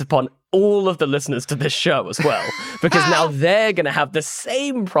inflicted this upon all of the listeners to this show as well. Because now they're going to have the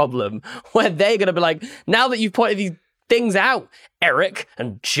same problem where they're going to be like, now that you've pointed these things out, Eric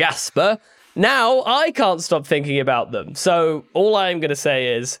and Jasper, now I can't stop thinking about them. So all I'm going to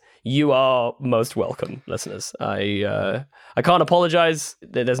say is, you are most welcome, listeners. I can't apologize.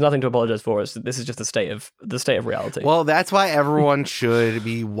 There's nothing to apologize for. This is just the state of reality. Well, that's why everyone should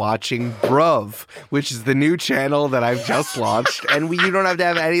be watching Bruv, which is the new channel that I've just launched, and you don't have to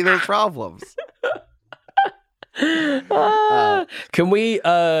have any of those problems. Can we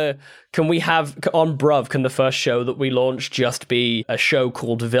have on Bruv? Can the first show that we launch just be a show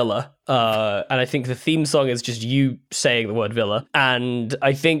called Villa? And I think the theme song is just you saying the word Villa, and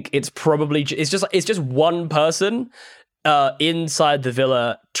I think it's probably it's just one person inside the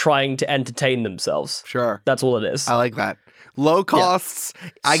villa trying to entertain themselves. Sure. That's all it is. I like that. Low costs. Yeah.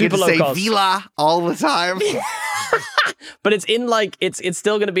 I get to say villa all the time. But it's in like it's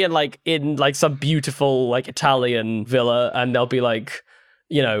still gonna be in some beautiful like Italian villa, and they'll be like,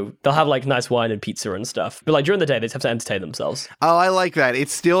 you know, they'll have like nice wine and pizza and stuff. But like during the day, they just have to entertain themselves. Oh, I like that.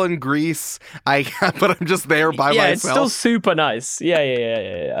 It's still in Greece. But I'm just there by myself. Yeah, it's still super nice.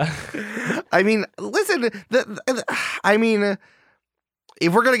 Yeah. I mean, listen.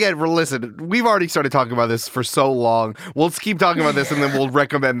 If we're gonna listen, we've already started talking about this for so long. We'll just keep talking about this, and then we'll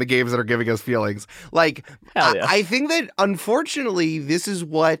recommend the games that are giving us feelings. Like, yeah. I think that unfortunately, this is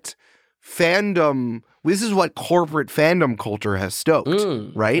what corporate fandom culture has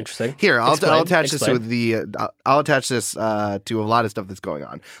stoked, right? Interesting. Here, I'll attach this to a lot of stuff that's going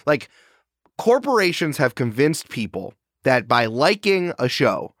on. Like, corporations have convinced people that by liking a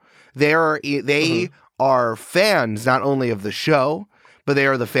show, they are fans not only of the show, but they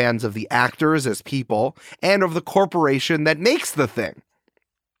are the fans of the actors as people and of the corporation that makes the thing.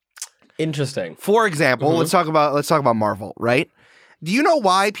 Interesting. For example, let's talk about Marvel, right? Do you know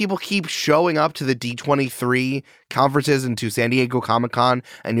why people keep showing up to the D23 conferences and to San Diego Comic-Con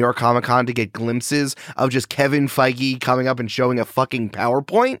and New York Comic-Con to get glimpses of just Kevin Feige coming up and showing a fucking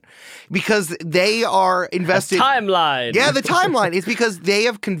PowerPoint? Because they are invested... A timeline! Yeah, the timeline is because they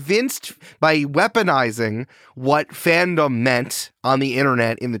have convinced, by weaponizing what fandom meant on the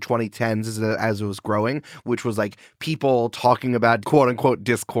internet in the 2010s as it was growing, which was like people talking about quote-unquote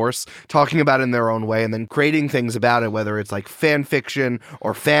discourse, talking about it in their own way, and then creating things about it, whether it's like fan fiction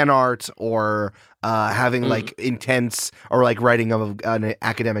or fan art or having like intense or like writing of an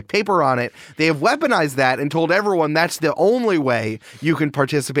academic paper on it. They have weaponized that and told everyone that's the only way you can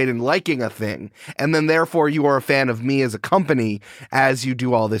participate in liking a thing. And then therefore you are a fan of me as a company as you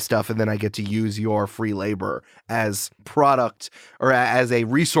do all this stuff, and then I get to use your free labor as product or as a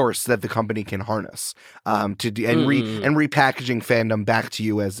resource that the company can harness and repackaging fandom back to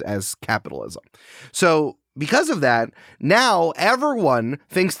you as capitalism. So because of that, now everyone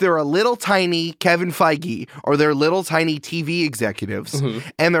thinks they're a little tiny Kevin Feige or they're little tiny TV executives.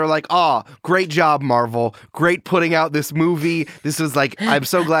 And they're like, oh, great job, Marvel. Great putting out this movie. This is like, I'm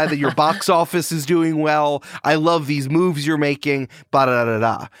so glad that your box office is doing well. I love these moves you're making.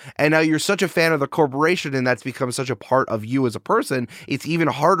 Ba-da-da-da-da. And now you're such a fan of the corporation, and that's become such a part of you as a person. It's even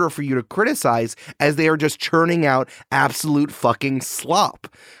harder for you to criticize as they are just churning out absolute fucking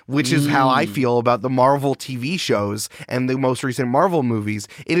slop, which is how I feel about the Marvel TV shows and the most recent Marvel movies.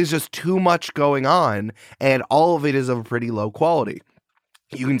 It is just too much going on, and all of it is of a pretty low quality.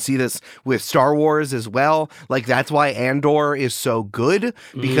 You can see this with Star Wars as well. Like, that's why Andor is so good,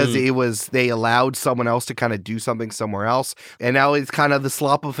 because they allowed someone else to kind of do something somewhere else. And now it's kind of the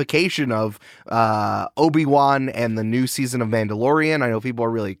slopification of Obi-Wan and the new season of Mandalorian. I know people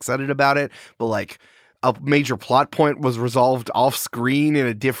are really excited about it, but like, a major plot point was resolved off screen in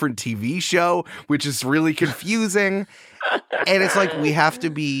a different TV show, which is really confusing. And it's like, we have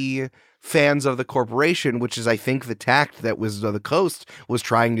to be fans of the corporation, which is, I think, the tact that Wizards of the Coast was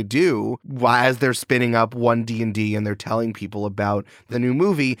trying to do as they're spinning up one D&D and they're telling people about the new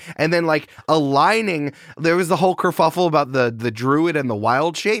movie. And then like aligning, there was the whole kerfuffle about the druid and the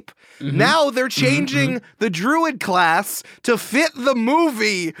wild shape. Now they're changing the druid class to fit the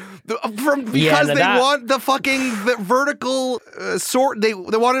movie because they want the fucking vertical sort. They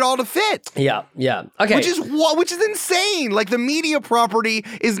want it all to fit. Yeah. Okay. Which is insane. Like, the media property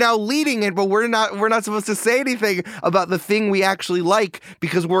is now leading it, but we're not supposed to say anything about the thing we actually like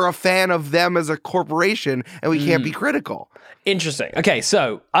because we're a fan of them as a corporation and we can't be critical. Interesting. Okay,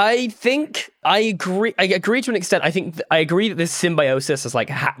 so I think I agree. I agree to an extent. I agree that this symbiosis is like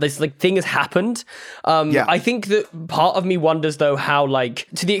this like thing has happened. I think that part of me wonders though how, like,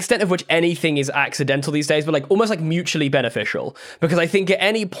 to the extent of which anything is accidental these days, but like almost like mutually beneficial. Because I think at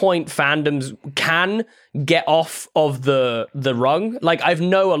any point fandoms can get off of the rung. Like, I've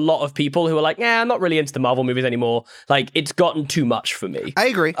know a lot of people who are like, I'm not really into the Marvel movies anymore. Like, it's gotten too much for me. I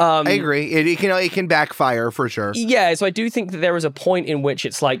agree. It can backfire for sure. Yeah, so I do think that there is a point in which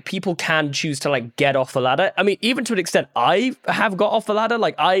it's like people can choose to like get off the ladder. I mean, even to an extent, I have got off the ladder.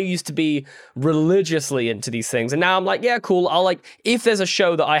 Like, I used to be religiously into these things, and now I'm like, yeah, cool. I'll like, if there's a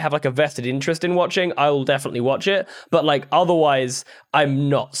show that I have like a vested interest in watching, I will definitely watch it. But like, otherwise, I'm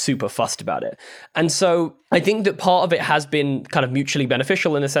not super fussed about it. And so I think that part of it has been kind of mutually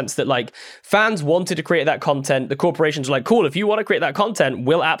beneficial in the sense that like fans wanted to create that content. The corporations are like, cool, if you want to create that content,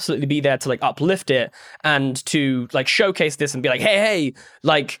 we'll absolutely be there to like uplift it and to like showcase this and be like, hey,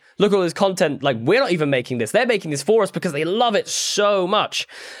 like, look at all this content. Like, we're not even making this. They're making this for us because they love it so much.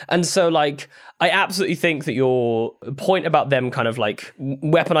 And so like, I absolutely think that your point about them kind of like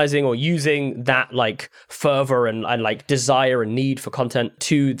weaponizing or using that like fervor and like desire and need for content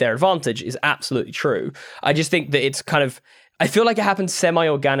to their advantage is absolutely true. I just think that it's kind of, I feel like it happens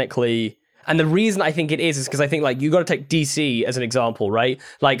semi-organically. And the reason I think it is because I think like you got to take DC as an example, right?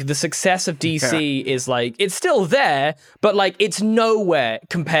 Like the success of DC is like, it's still there, but like it's nowhere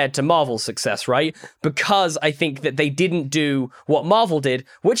compared to Marvel's success, right? Because I think that they didn't do what Marvel did,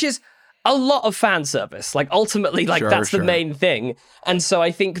 which is a lot of fan service. Like ultimately, like that's the main thing. And so I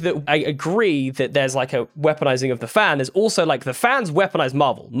think that I agree that there's like a weaponizing of the fan. There's also like the fans weaponize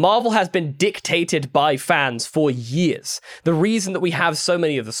Marvel. Marvel has been dictated by fans for years. The reason that we have so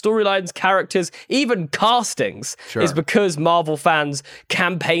many of the storylines, characters, even castings is because Marvel fans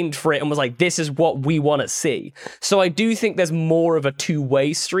campaigned for it and was like, this is what we want to see. So I do think there's more of a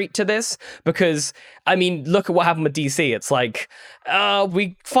two-way street to this because, I mean, look at what happened with DC. It's like,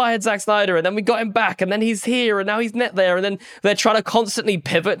 we fired Zack Snyder and then we got him back and then he's here and now he's not there. And then they're trying to constantly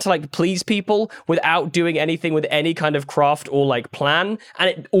pivot to like please people without doing anything with any kind of craft or like plan. And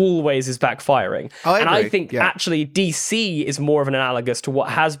it always is backfiring. I think actually DC is more of an analogous to what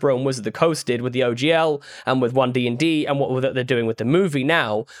Hasbro and Wizard of the Coast did with the OGL and with 1D&D and what they're doing with the movie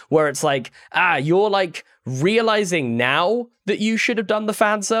now, where it's like, you're like realizing now that you should have done the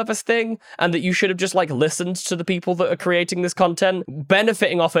fan service thing and that you should have just like listened to the people that are creating this content,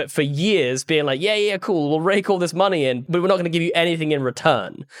 benefiting off it for years, being like, yeah, cool, we'll rake all this money in, but we're not going to give you anything in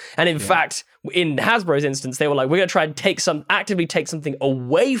return. And in fact, in Hasbro's instance, they were like, we're going to try and actively take something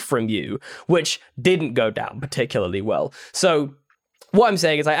away from you, which didn't go down particularly well. So what I'm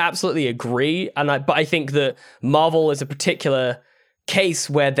saying is I absolutely agree, but I think that Marvel is a particular case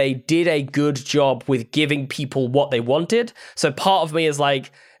where they did a good job with giving people what they wanted. So part of me is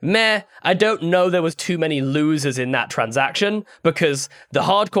like, I don't know there was too many losers in that transaction because the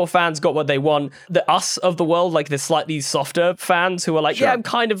hardcore fans got what they want. The us of the world, like the slightly softer fans who are like, I'm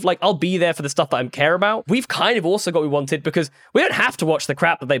kind of like, I'll be there for the stuff that I care about. We've kind of also got what we wanted because we don't have to watch the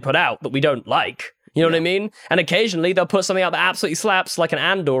crap that they put out that we don't like. You know what I mean? And occasionally they'll put something out that absolutely slaps, like an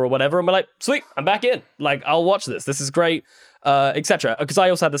Andor or whatever, and we're like, sweet, I'm back in. Like, I'll watch this. This is great. Etc. Because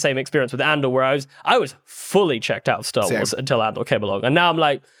I also had the same experience with Andor where I was fully checked out of Star Wars until Andor came along. And now I'm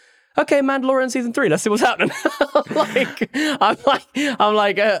like, okay, Mandalorian season 3, let's see what's happening. I'm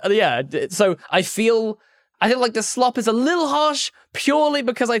like, so I think like the slop is a little harsh purely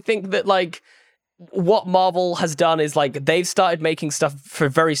because I think that like what Marvel has done is like they've started making stuff for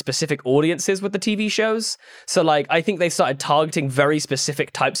very specific audiences with the TV shows. So like I think they've started targeting very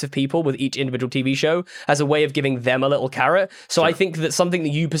specific types of people with each individual TV show as a way of giving them a little carrot. So I think that something that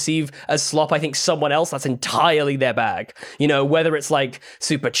you perceive as slop, I think someone else, that's entirely their bag. You know, whether it's like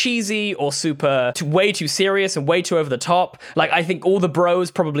super cheesy or way too serious and way too over the top. Like I think all the bros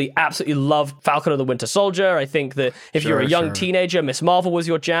probably absolutely love Falcon and the Winter Soldier. I think that if you're a young teenager, Miss Marvel was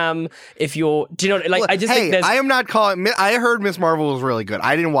your jam. If you're, like, I just think I am not calling. I heard Miss Marvel was really good.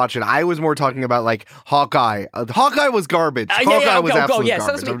 I didn't watch it. I was more talking about like Hawkeye. Hawkeye was garbage. Hawkeye was absolute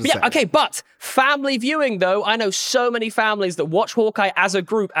garbage. Okay, but family viewing though, I know so many families that watch Hawkeye as a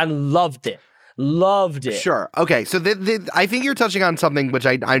group and loved it. Sure. Okay. So I think you're touching on something which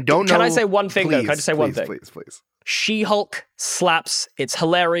I don't know. Can I say one thing though? Can I just say one thing? Please. She-Hulk slaps. It's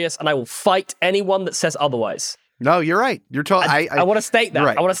hilarious, and I will fight anyone that says otherwise. No, you're right. You're totally. I want to state that.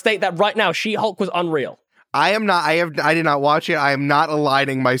 Right. I want to state that right now. She-Hulk was unreal. I am not. I did not watch it. I am not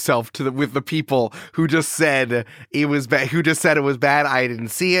aligning myself with the people who just said it was bad. Who just said it was bad. I didn't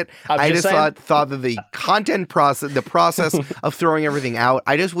see it. I just thought that the content process, the process of throwing everything out.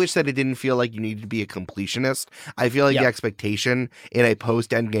 I just wish that it didn't feel like you needed to be a completionist. I feel like the expectation in a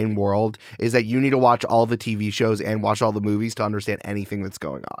post-Endgame world is that you need to watch all the TV shows and watch all the movies to understand anything that's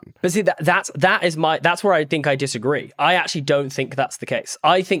going on. But see, that's where I think I disagree. I actually don't think that's the case.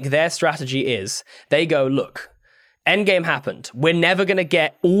 I think their strategy is they go, look, Endgame happened. We're never going to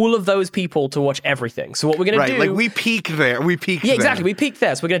get all of those people to watch everything. So what we're going to do... Like, we peak there. Yeah, exactly. We peaked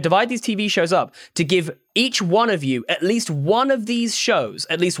there. So we're going to divide these TV shows up to give each one of you at least one of these shows,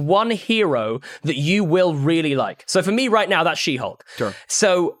 at least one hero that you will really like. So for me right now, that's She-Hulk. Sure.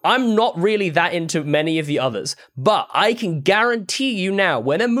 So I'm not really that into many of the others, but I can guarantee you now,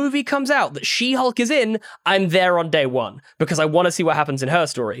 when a movie comes out that She-Hulk is in, I'm there on day one because I want to see what happens in her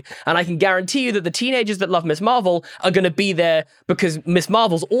story. And I can guarantee you that the teenagers that love Miss Marvel are going to be there because Miss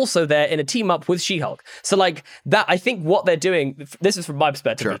Marvel's also there in a team up with She-Hulk. So like that, I think what they're doing, this is from my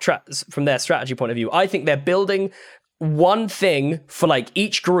perspective, from their strategy point of view, I think they're building one thing for like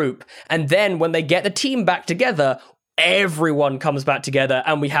each group, and then when they get the team back together, everyone comes back together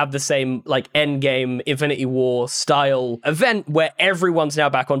and we have the same like Endgame Infinity War style event where everyone's now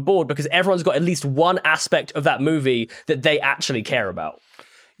back on board because everyone's got at least one aspect of that movie that they actually care about.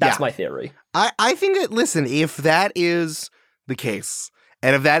 That's my theory. I think that, listen, if that is the case,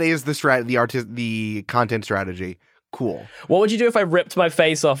 and if that is the content strategy, cool. What would you do if I ripped my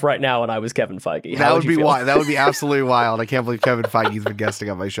face off right now and I was Kevin Feige? That would be wild. That would be absolutely wild. I can't believe Kevin Feige's been guesting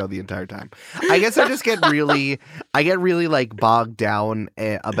on my show the entire time. I guess I just get really like bogged down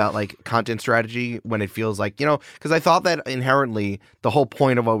about like content strategy when it feels like, because I thought that inherently the whole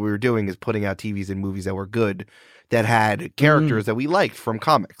point of what we were doing is putting out TVs and movies that were good, that had characters that we liked from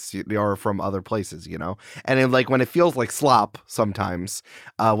comics or from other places, And then, like, when it feels like slop sometimes,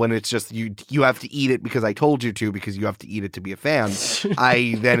 when it's just you have to eat it because I told you to, because you have to eat it to be a fan,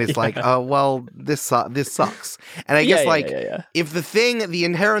 then it's like, oh, well, this sucks. And I guess if the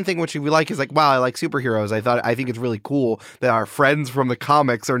inherent thing which we like is like, wow, I like superheroes. I think it's really cool that our friends from the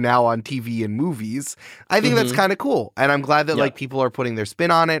comics are now on TV and movies. I think that's kind of cool. And I'm glad that like people are putting their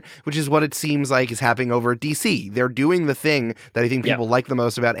spin on it, which is what it seems like is happening over at DC. They're doing the thing that I think people like the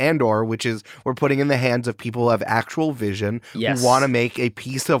most about Andor, which is we're putting in the hands of people who have actual vision, who want to make a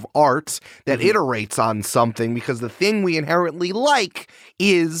piece of art that iterates on something, because the thing we inherently like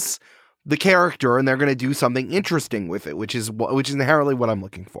is the character, and they're going to do something interesting with it, which is inherently what I'm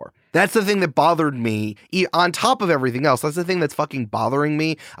looking for. That's the thing that bothered me. On top of everything else, that's the thing that's fucking bothering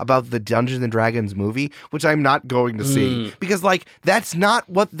me about the Dungeons and Dragons movie, which I'm not going to see, because like that's not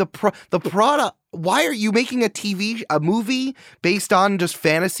what the product. Why are you making a movie based on just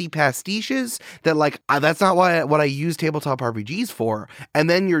fantasy pastiches that like, that's not what I use tabletop RPGs for. And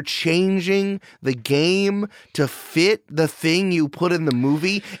then you're changing the game to fit the thing you put in the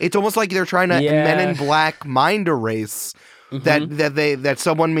movie. It's almost like they're trying to Men in Black mind erase that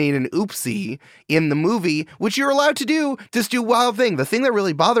someone made an oopsie in the movie, which you're allowed to do. Just do wild thing. The thing that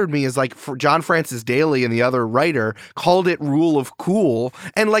really bothered me is like John Francis Daley and the other writer called it rule of cool,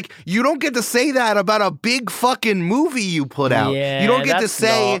 and like you don't get to say that about a big fucking movie you put out. You don't get to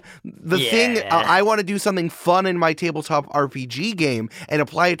say thing. I want to do something fun in my tabletop RPG game and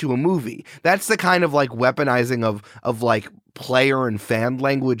apply it to a movie. That's the kind of like weaponizing of like player and fan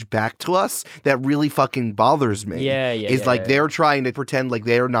language back to us that really fucking bothers me. They're trying to pretend like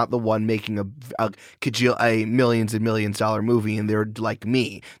they're not the one making a millions and millions dollar movie, and they're like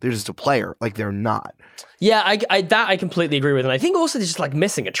me. They're just a player. Like they're not. Yeah, I completely agree with, and I think also they're just like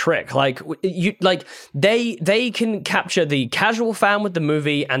missing a trick. Like they can capture the casual fan with the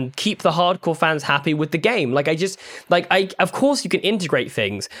movie and keep the hardcore fans happy with the game. Of course you can integrate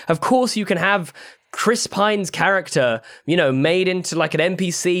things. Of course you can have Chris Pine's character, made into like an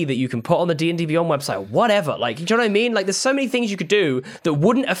NPC that you can put on the D&D Beyond website, whatever. Like, you know what I mean? Like, there's so many things you could do that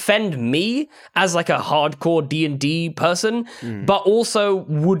wouldn't offend me as like a hardcore D&D person, but also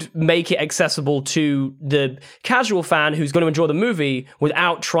would make it accessible to the casual fan who's going to enjoy the movie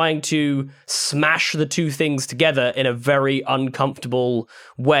without trying to smash the two things together in a very uncomfortable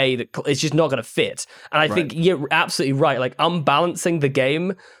way that it's just not going to fit. And I think you're absolutely right. Like, unbalancing the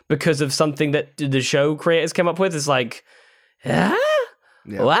game because of something that the show creators came up with is like,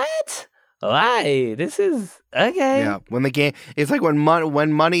 what? Why? This is okay. Yeah, when the game, it's like when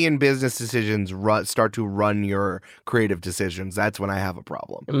money and business decisions start to run your creative decisions. That's when I have a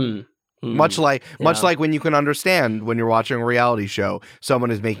problem. Much like when you can understand when you're watching a reality show, someone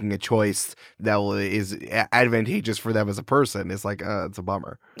is making a choice that is advantageous for them as a person. It's like, it's a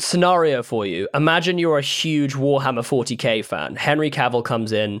bummer. Scenario for you. Imagine you're a huge Warhammer 40k fan. Henry Cavill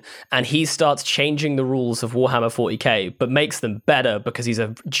comes in and he starts changing the rules of Warhammer 40k, but makes them better because he's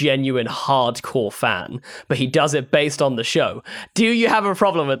a genuine hardcore fan, but he does it based on the show. Do you have a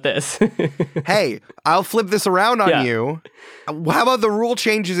problem with this? Hey, I'll flip this around on you. How about the rule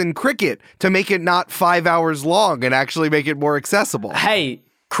changes in cricket to make it not 5 hours long and actually make it more accessible? Hey,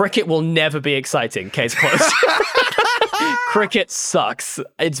 cricket will never be exciting. Case closed. Cricket sucks.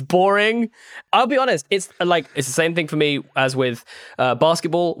 It's boring. I'll be honest. It's the same thing for me as with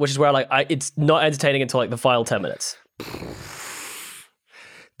basketball, which is where it's not entertaining until like the final 10 minutes.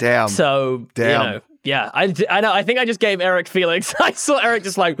 Damn. So, yeah, I know. I think I just gave Eric feelings. I saw Eric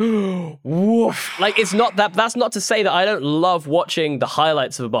just like, woof. Like, it's not that. That's not to say that I don't love watching the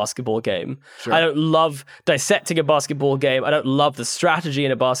highlights of a basketball game. Sure. I don't love dissecting a basketball game. I don't love the strategy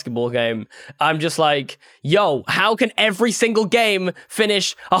in a basketball game. I'm just like, yo, how can every single game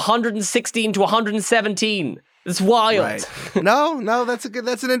finish 116 to 117? It's wild. Right. No, that's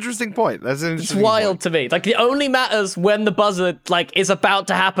an interesting point. It's wild to me. Like, it only matters when the buzzer is about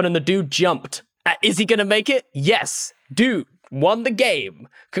to happen and the dude jumped. Is he gonna make it? Yes. Dude, won the game.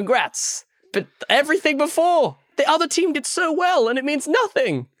 Congrats. But everything before, the other team did so well, and it means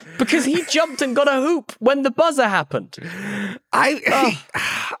nothing because he jumped and got a hoop when the buzzer happened.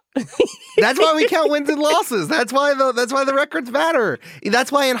 That's why we count wins and losses. That's why the records matter.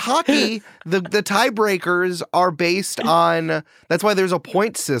 That's why in hockey the tiebreakers are based on. That's why there's a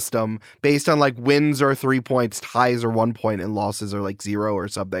point system based on like wins are 3 points, ties are 1 point, and losses are like 0 or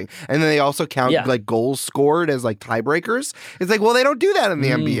something. And then they also count like goals scored as like tiebreakers. It's like, well, they don't do that in the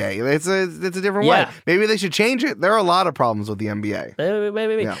NBA. It's a different way. Maybe they should change it. There are a lot of problems with the NBA.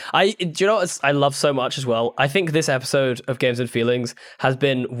 Maybe. Yeah. Do you know what I love so much as well? I think this episode of Games and Feelings has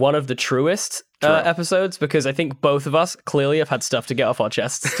been one of the truest episodes because I think both of us clearly have had stuff to get off our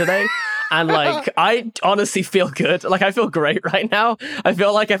chests today. And like, I honestly feel good. Like, I feel great right now. I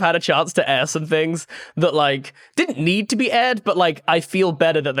feel like I've had a chance to air some things that like didn't need to be aired, but like I feel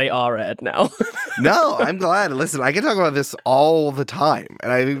better that they are aired now. No, I'm glad. Listen, I can talk about this all the time,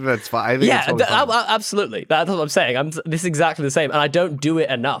 and I think that's fine. I think it's totally fine. Absolutely. That's what I'm saying. This is exactly the same, and I don't do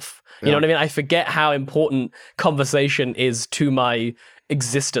it enough. You know what I mean? I forget how important conversation is to my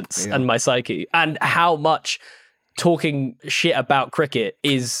existence and my psyche, and how much talking shit about cricket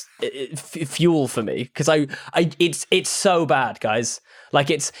is fuel for me, because it's so bad, guys. Like,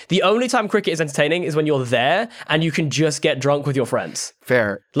 it's the only time cricket is entertaining is when you're there and you can just get drunk with your friends.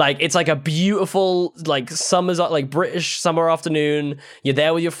 Fair. Like, it's like a beautiful, like, summer's like British summer afternoon. You're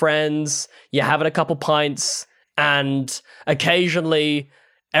there with your friends. You're having a couple pints, and occasionally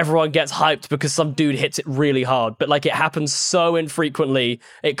everyone gets hyped because some dude hits it really hard, but like it happens so infrequently,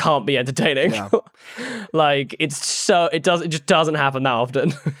 it can't be entertaining. Yeah. Like, it just doesn't happen that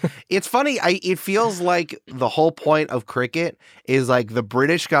often. It's funny. It feels like the whole point of cricket is like the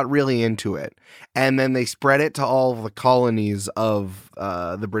British got really into it, and then they spread it to all of the colonies of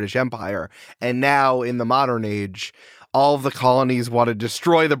the British Empire. And now in the modern age, all of the colonies want to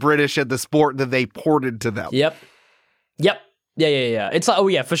destroy the British and the sport that they ported to them. Yep. Yeah. It's like, oh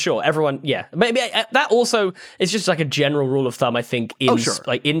yeah, for sure. Everyone, yeah. Maybe that also is just like a general rule of thumb, I think, in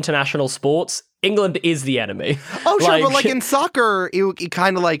like international sports. England is the enemy. Oh, sure, but like in soccer, it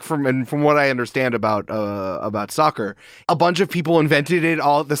kind of like from what I understand about soccer, a bunch of people invented it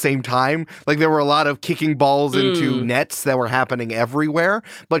all at the same time. Like, there were a lot of kicking balls into nets that were happening everywhere.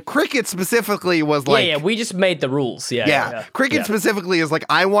 But cricket specifically was like, yeah, we just made the rules. Yeah. Cricket specifically is like,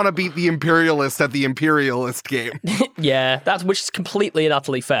 I want to beat the imperialist at the imperialist game. Yeah, which is completely and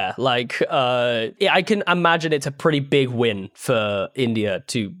utterly fair. Like, I can imagine it's a pretty big win for India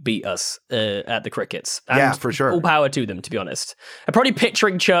to beat us at the crickets. And yeah, for sure. All power to them, to be honest. I'm probably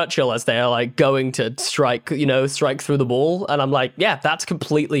picturing Churchill as they're like going to strike through the ball, and I'm like, yeah, that's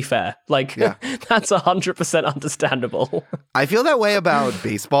completely fair. Like, that's 100% understandable. I feel that way about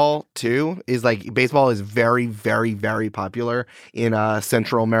baseball too. Is like, baseball is very, very, very popular in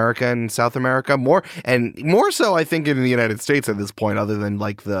Central America and South America, more so, I think, in the United States at this point, other than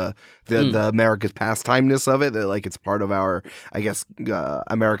like the America's pastimeness of it, that like it's part of our, I guess,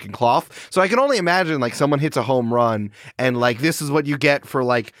 American cloth. So I can only imagine like someone hits a home run and like, this is what you get for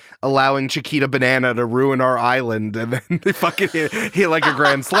like allowing Chiquita Banana to ruin our island, and then they fucking hit like a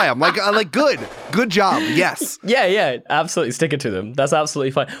grand slam. Like good job. Yes. Yeah, absolutely. Stick it to them. That's absolutely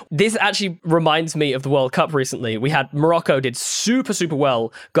fine. This actually reminds me of the World Cup recently. We had Morocco did super, super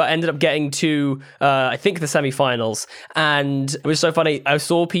well. Ended up getting to I think the semifinals, and it was so funny. I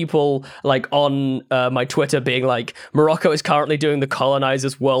saw people like on my Twitter being like, Morocco is currently doing the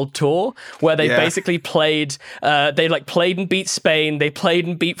Colonizers World Tour, where they basically played and beat Spain, they played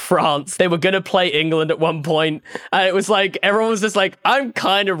and beat France, they were gonna play England at one point, and it was like, everyone was just like, I'm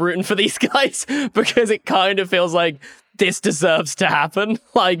kind of rooting for these guys because it kind of feels like this deserves to happen.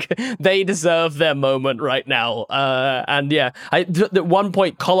 Like, they deserve their moment right now. And yeah, at one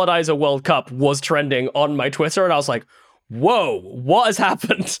point, Colonizer World Cup was trending on my Twitter, and I was like, whoa, what has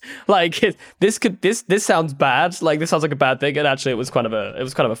happened? Like, this sounds bad. Like, this sounds like a bad thing, and actually it was kind of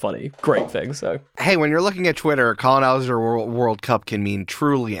a funny, great thing. So, hey, when you're looking at Twitter, Colonizer World Cup can mean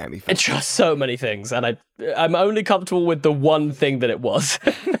truly anything. It's just so many things, and I'm only comfortable with the one thing that it was,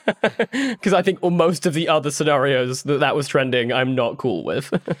 because I think most of the other scenarios that was trending, I'm not cool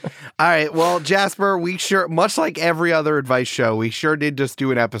with. All right, well, Jasper, we sure, much like every other advice show, we sure did just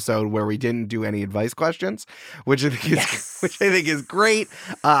do an episode where we didn't do any advice questions, which I think is great.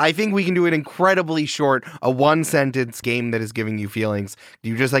 I think we can do an incredibly short, a one-sentence game that is giving you feelings. Do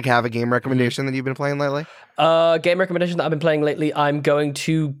you just like have a game recommendation that you've been playing lately? Game recommendation that I've been playing lately, I'm going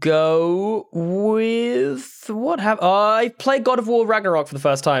to go with I played God of War Ragnarok for the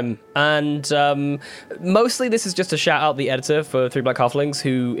first time, and mostly this is just to shout out the editor for Three Black Halflings,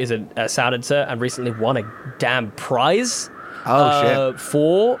 who is a sound editor and recently won a damn prize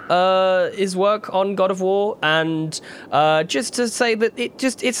for his work on God of War, and just to say that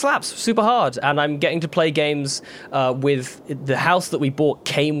it slaps super hard, and I'm getting to play games with the house that we bought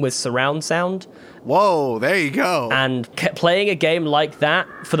came with surround sound. Whoa, there you go. And playing a game like that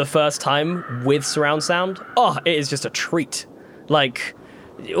for the first time with surround sound, it is just a treat. Like,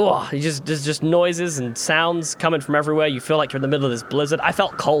 there's just noises and sounds coming from everywhere. You feel like you're in the middle of this blizzard. I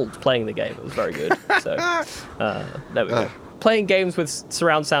felt cold playing the game. It was very good. So, there we go. Playing games with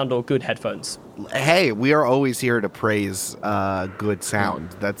surround sound or good headphones. Hey, we are always here to praise good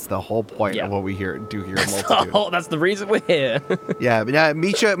sound. That's the whole point of what we do here at Multitude. That's the reason we're here. Yeah, but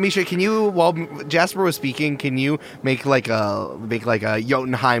Misha, can you, while Jasper was speaking, can you make like a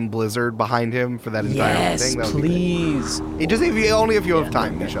Jotunheim blizzard behind him for that entire thing? Yes, please. Only if you have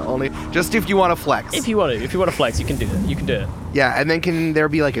time, Misha. Only just if you want to flex. If you want to flex, you can do it. You can do it. Yeah, and then can there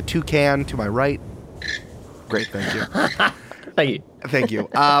be like a toucan to my right? Great, thank you. Thank you. Thank you.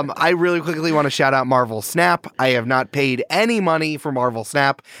 I really quickly want to shout out Marvel Snap. I have not paid any money for Marvel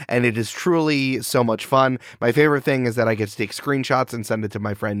Snap, and it is truly so much fun. My favorite thing is that I get to take screenshots and send it to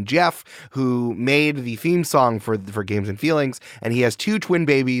my friend Jeff, who made the theme song for Games and Feelings, and he has 2 twin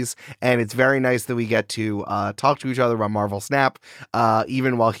babies, and it's very nice that we get to talk to each other about Marvel Snap,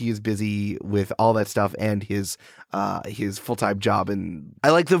 even while he is busy with all that stuff and his full-time job. And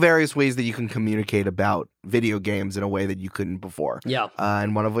I like the various ways that you can communicate about video games in a way that you couldn't before. Yeah.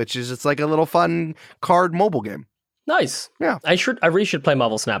 And one of which is it's like a little fun card mobile game. Nice. Yeah. I really should play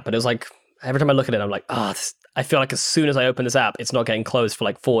Marvel Snap, but it was like every time I look at it, I'm like, I feel like as soon as I open this app, it's not getting closed for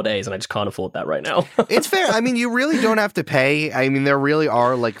like 4 days, and I just can't afford that right now. It's fair. I mean, you really don't have to pay. I mean, there really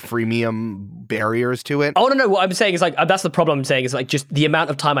are like freemium barriers to it. Oh, no. What I'm saying is like, that's the problem I'm saying is like just the amount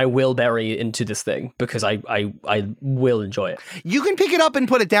of time I will bury into this thing because I will enjoy it. You can pick it up and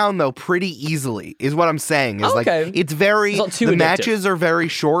put it down though pretty easily is what I'm saying. Is like, it's very, not too the addictive. matches are very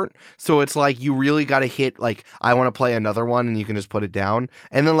short. So it's like, you really got to hit like, I want to play another one, and you can just put it down.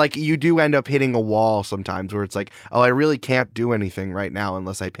 And then like, you do end up hitting a wall sometimes where it's like, I really can't do anything right now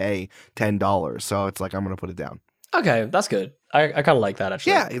unless I pay $10. So it's like, I'm going to put it down. Okay, that's good. I kind of like that,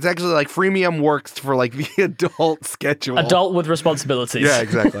 actually. Yeah, it's actually like freemium works for like the adult schedule. Adult with responsibilities. Yeah,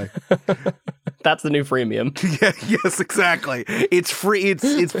 exactly. That's the new freemium. Yeah, yes, exactly. It's free.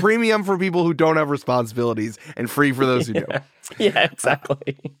 It's premium for people who don't have responsibilities and free for those who do. Yeah,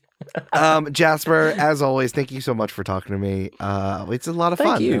 exactly. Jasper, as always, thank you so much for talking to me. It's a lot of fun.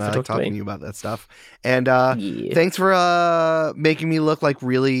 Thank you and for I like talking to me. you about that stuff. And thanks for making me look like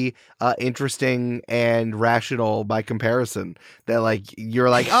really interesting and rational by comparison. That like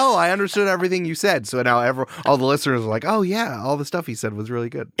you're like, oh, I understood everything you said. So now all the listeners are like, oh yeah, all the stuff he said was really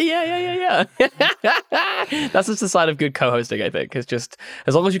good. Yeah. That's just the sign of good co-hosting, I think. It's just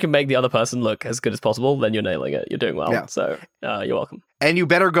as long as you can make the other person look as good as possible, then you're nailing it. You're doing well. Yeah. So you're welcome. And you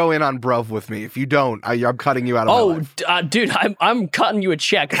better go in on Bruv with me. If you don't, I'm cutting you out of my life. Dude, I'm cutting you a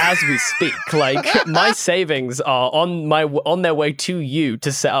check as we speak. Like my savings are on their way to you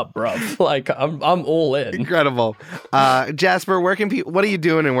to set up Bruv. Like I'm all in. Incredible. Jasper, what are you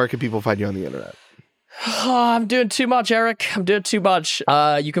doing, and where can people find you on the internet? I'm doing too much, Eric. I'm doing too much.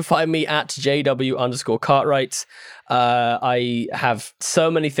 You can find me at JW_Cartwright. I have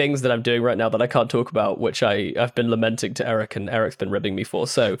so many things that I'm doing right now that I can't talk about, which I've been lamenting to Eric, and Eric's been ribbing me for.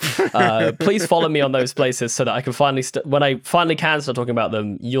 So please follow me on those places so that I can finally, when I finally can start talking about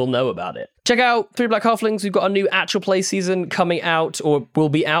them, you'll know about it. Check out Three Black Halflings. We've got a new actual play season coming out, or will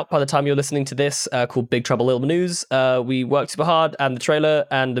be out by the time you're listening to this, called Big Trouble Little News. We worked super hard, and the trailer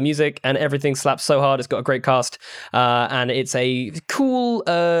and the music and everything slaps so hard. It's got a great cast, and it's a cool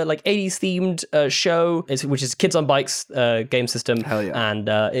like 80s themed show, which is Kids on Bikes game system. Hell yeah. And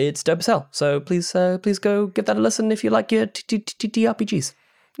it's dope as hell. So please go give that a listen if you like your TTRPGs.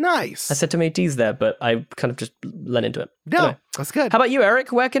 Nice. I said too many T's there, but I kind of just lent into it. No, anyway, that's good. How about you,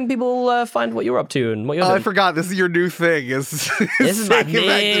 Eric? Where can people find what you're up to and what you're doing? I forgot. This is your new thing. This is my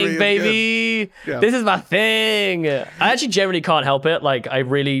thing, baby. Yeah. This is my thing. I actually generally can't help it. Like I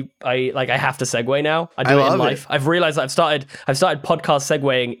have to segue now. I do it in life. I've realized that I've started podcast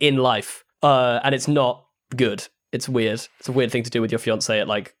segueing in life, and it's not good. It's weird. It's a weird thing to do with your fiance at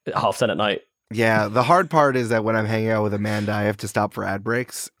like 10:30 at night. Yeah, the hard part is that when I'm hanging out with Amanda, I have to stop for ad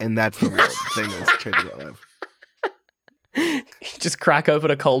breaks, and that's the weird thing that's changing my life. You just crack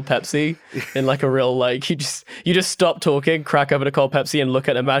open a cold Pepsi in like a real like you just stop talking, crack open a cold Pepsi, and look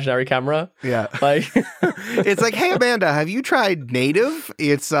at an imaginary camera. Yeah, like it's like, hey Amanda, have you tried Native?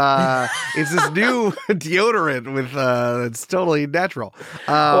 It's this new deodorant with it's totally natural.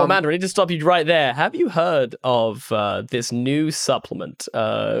 Oh, Amanda, I need to stop you right there. Have you heard of this new supplement?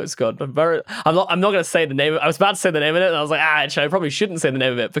 It's got a very. I'm not going to say the name. I was about to say the name of it, and I was like, actually, I probably shouldn't say the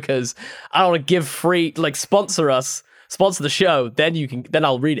name of it because I don't want to give free sponsor the show, then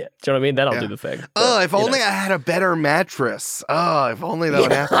I'll read it. Do you know what I mean? Then I'll do the thing. But, if only I had a better mattress. Oh, if only that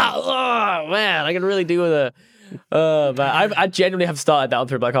would happen. Oh man, I can really do with it. Man, I genuinely have started down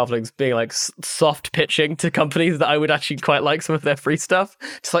through Black Halflings being like soft pitching to companies that I would actually quite like some of their free stuff.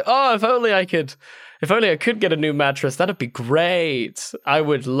 Just like, oh, if only I could get a new mattress, that'd be great. I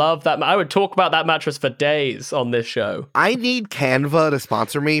would love that. I would talk about that mattress for days on this show. I need Canva to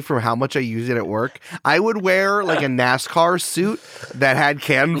sponsor me from how much I use it at work. I would wear like a NASCAR suit that had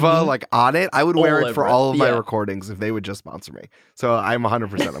Canva like on it. I would wear it for all of my recordings if they would just sponsor me. So I'm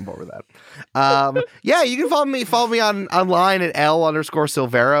 100% on board with that. Yeah, you can follow me online at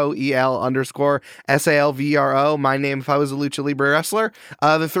L_Silvero, EL_SALVRO. My name if I was a Lucha Libre wrestler.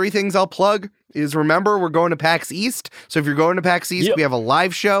 The three things I'll plug is, remember, we're going to PAX East. So if you're going to PAX East, we have a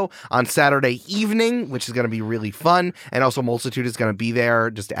live show on Saturday evening, which is going to be really fun. And also Multitude is going to be there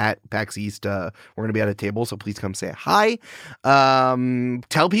just at PAX East. We're going to be at a table, so please come say hi.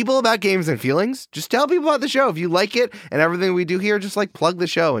 Tell people about Games and Feelings. Just tell people about the show. If you like it and everything we do here, just like plug the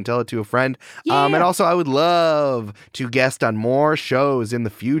show and tell it to a friend. Yeah. And also I would love to guest on more shows in the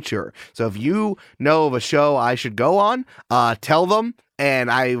future. So if you know of a show I should go on, tell them.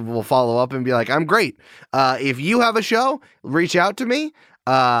 And I will follow up and be like, I'm great. If you have a show, reach out to me.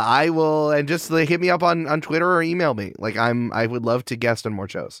 I will, and just hit me up on Twitter or email me. Like I would love to guest on more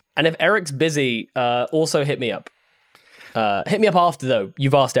shows. And if Eric's busy, also hit me up. Hit me up after though.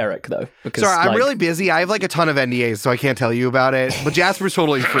 You've asked Eric though. Because, sorry, I'm really busy. I have like a ton of NDAs, so I can't tell you about it. But Jasper's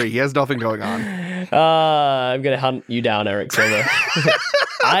totally free. He has nothing going on. I'm gonna hunt you down, Eric Silver.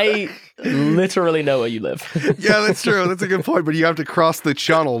 I literally know where you live. Yeah, that's true. That's a good point. But you have to cross the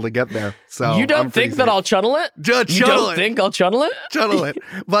channel to get there. So you don't think that I'll channel it? You don't think I'll channel it? Channel it.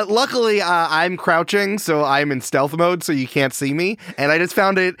 But luckily, I'm crouching, so I'm in stealth mode, so you can't see me. And I just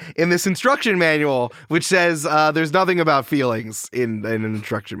found it in this instruction manual, which says there's nothing about feelings in an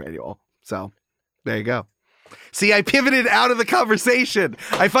instruction manual. So there you go. See, I pivoted out of the conversation.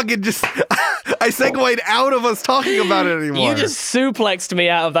 I fucking just, I segued out of us talking about it anymore. You just suplexed me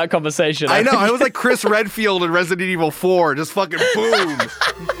out of that conversation. I know. I was like Chris Redfield in Resident Evil 4. Just fucking boom.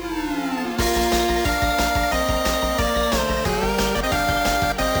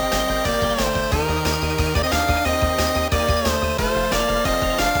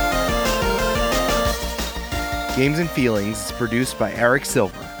 Games and Feelings is produced by Eric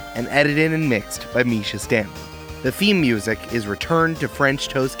Silver and edited and mixed by Misha Stanley. The theme music is Return to French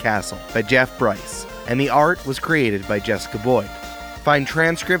Toast Castle by Jeff Bryce, and the art was created by Jessica Boyd. Find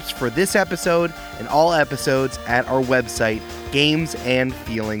transcripts for this episode and all episodes at our website,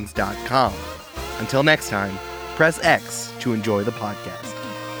 gamesandfeelings.com. Until next time, press X to enjoy the podcast.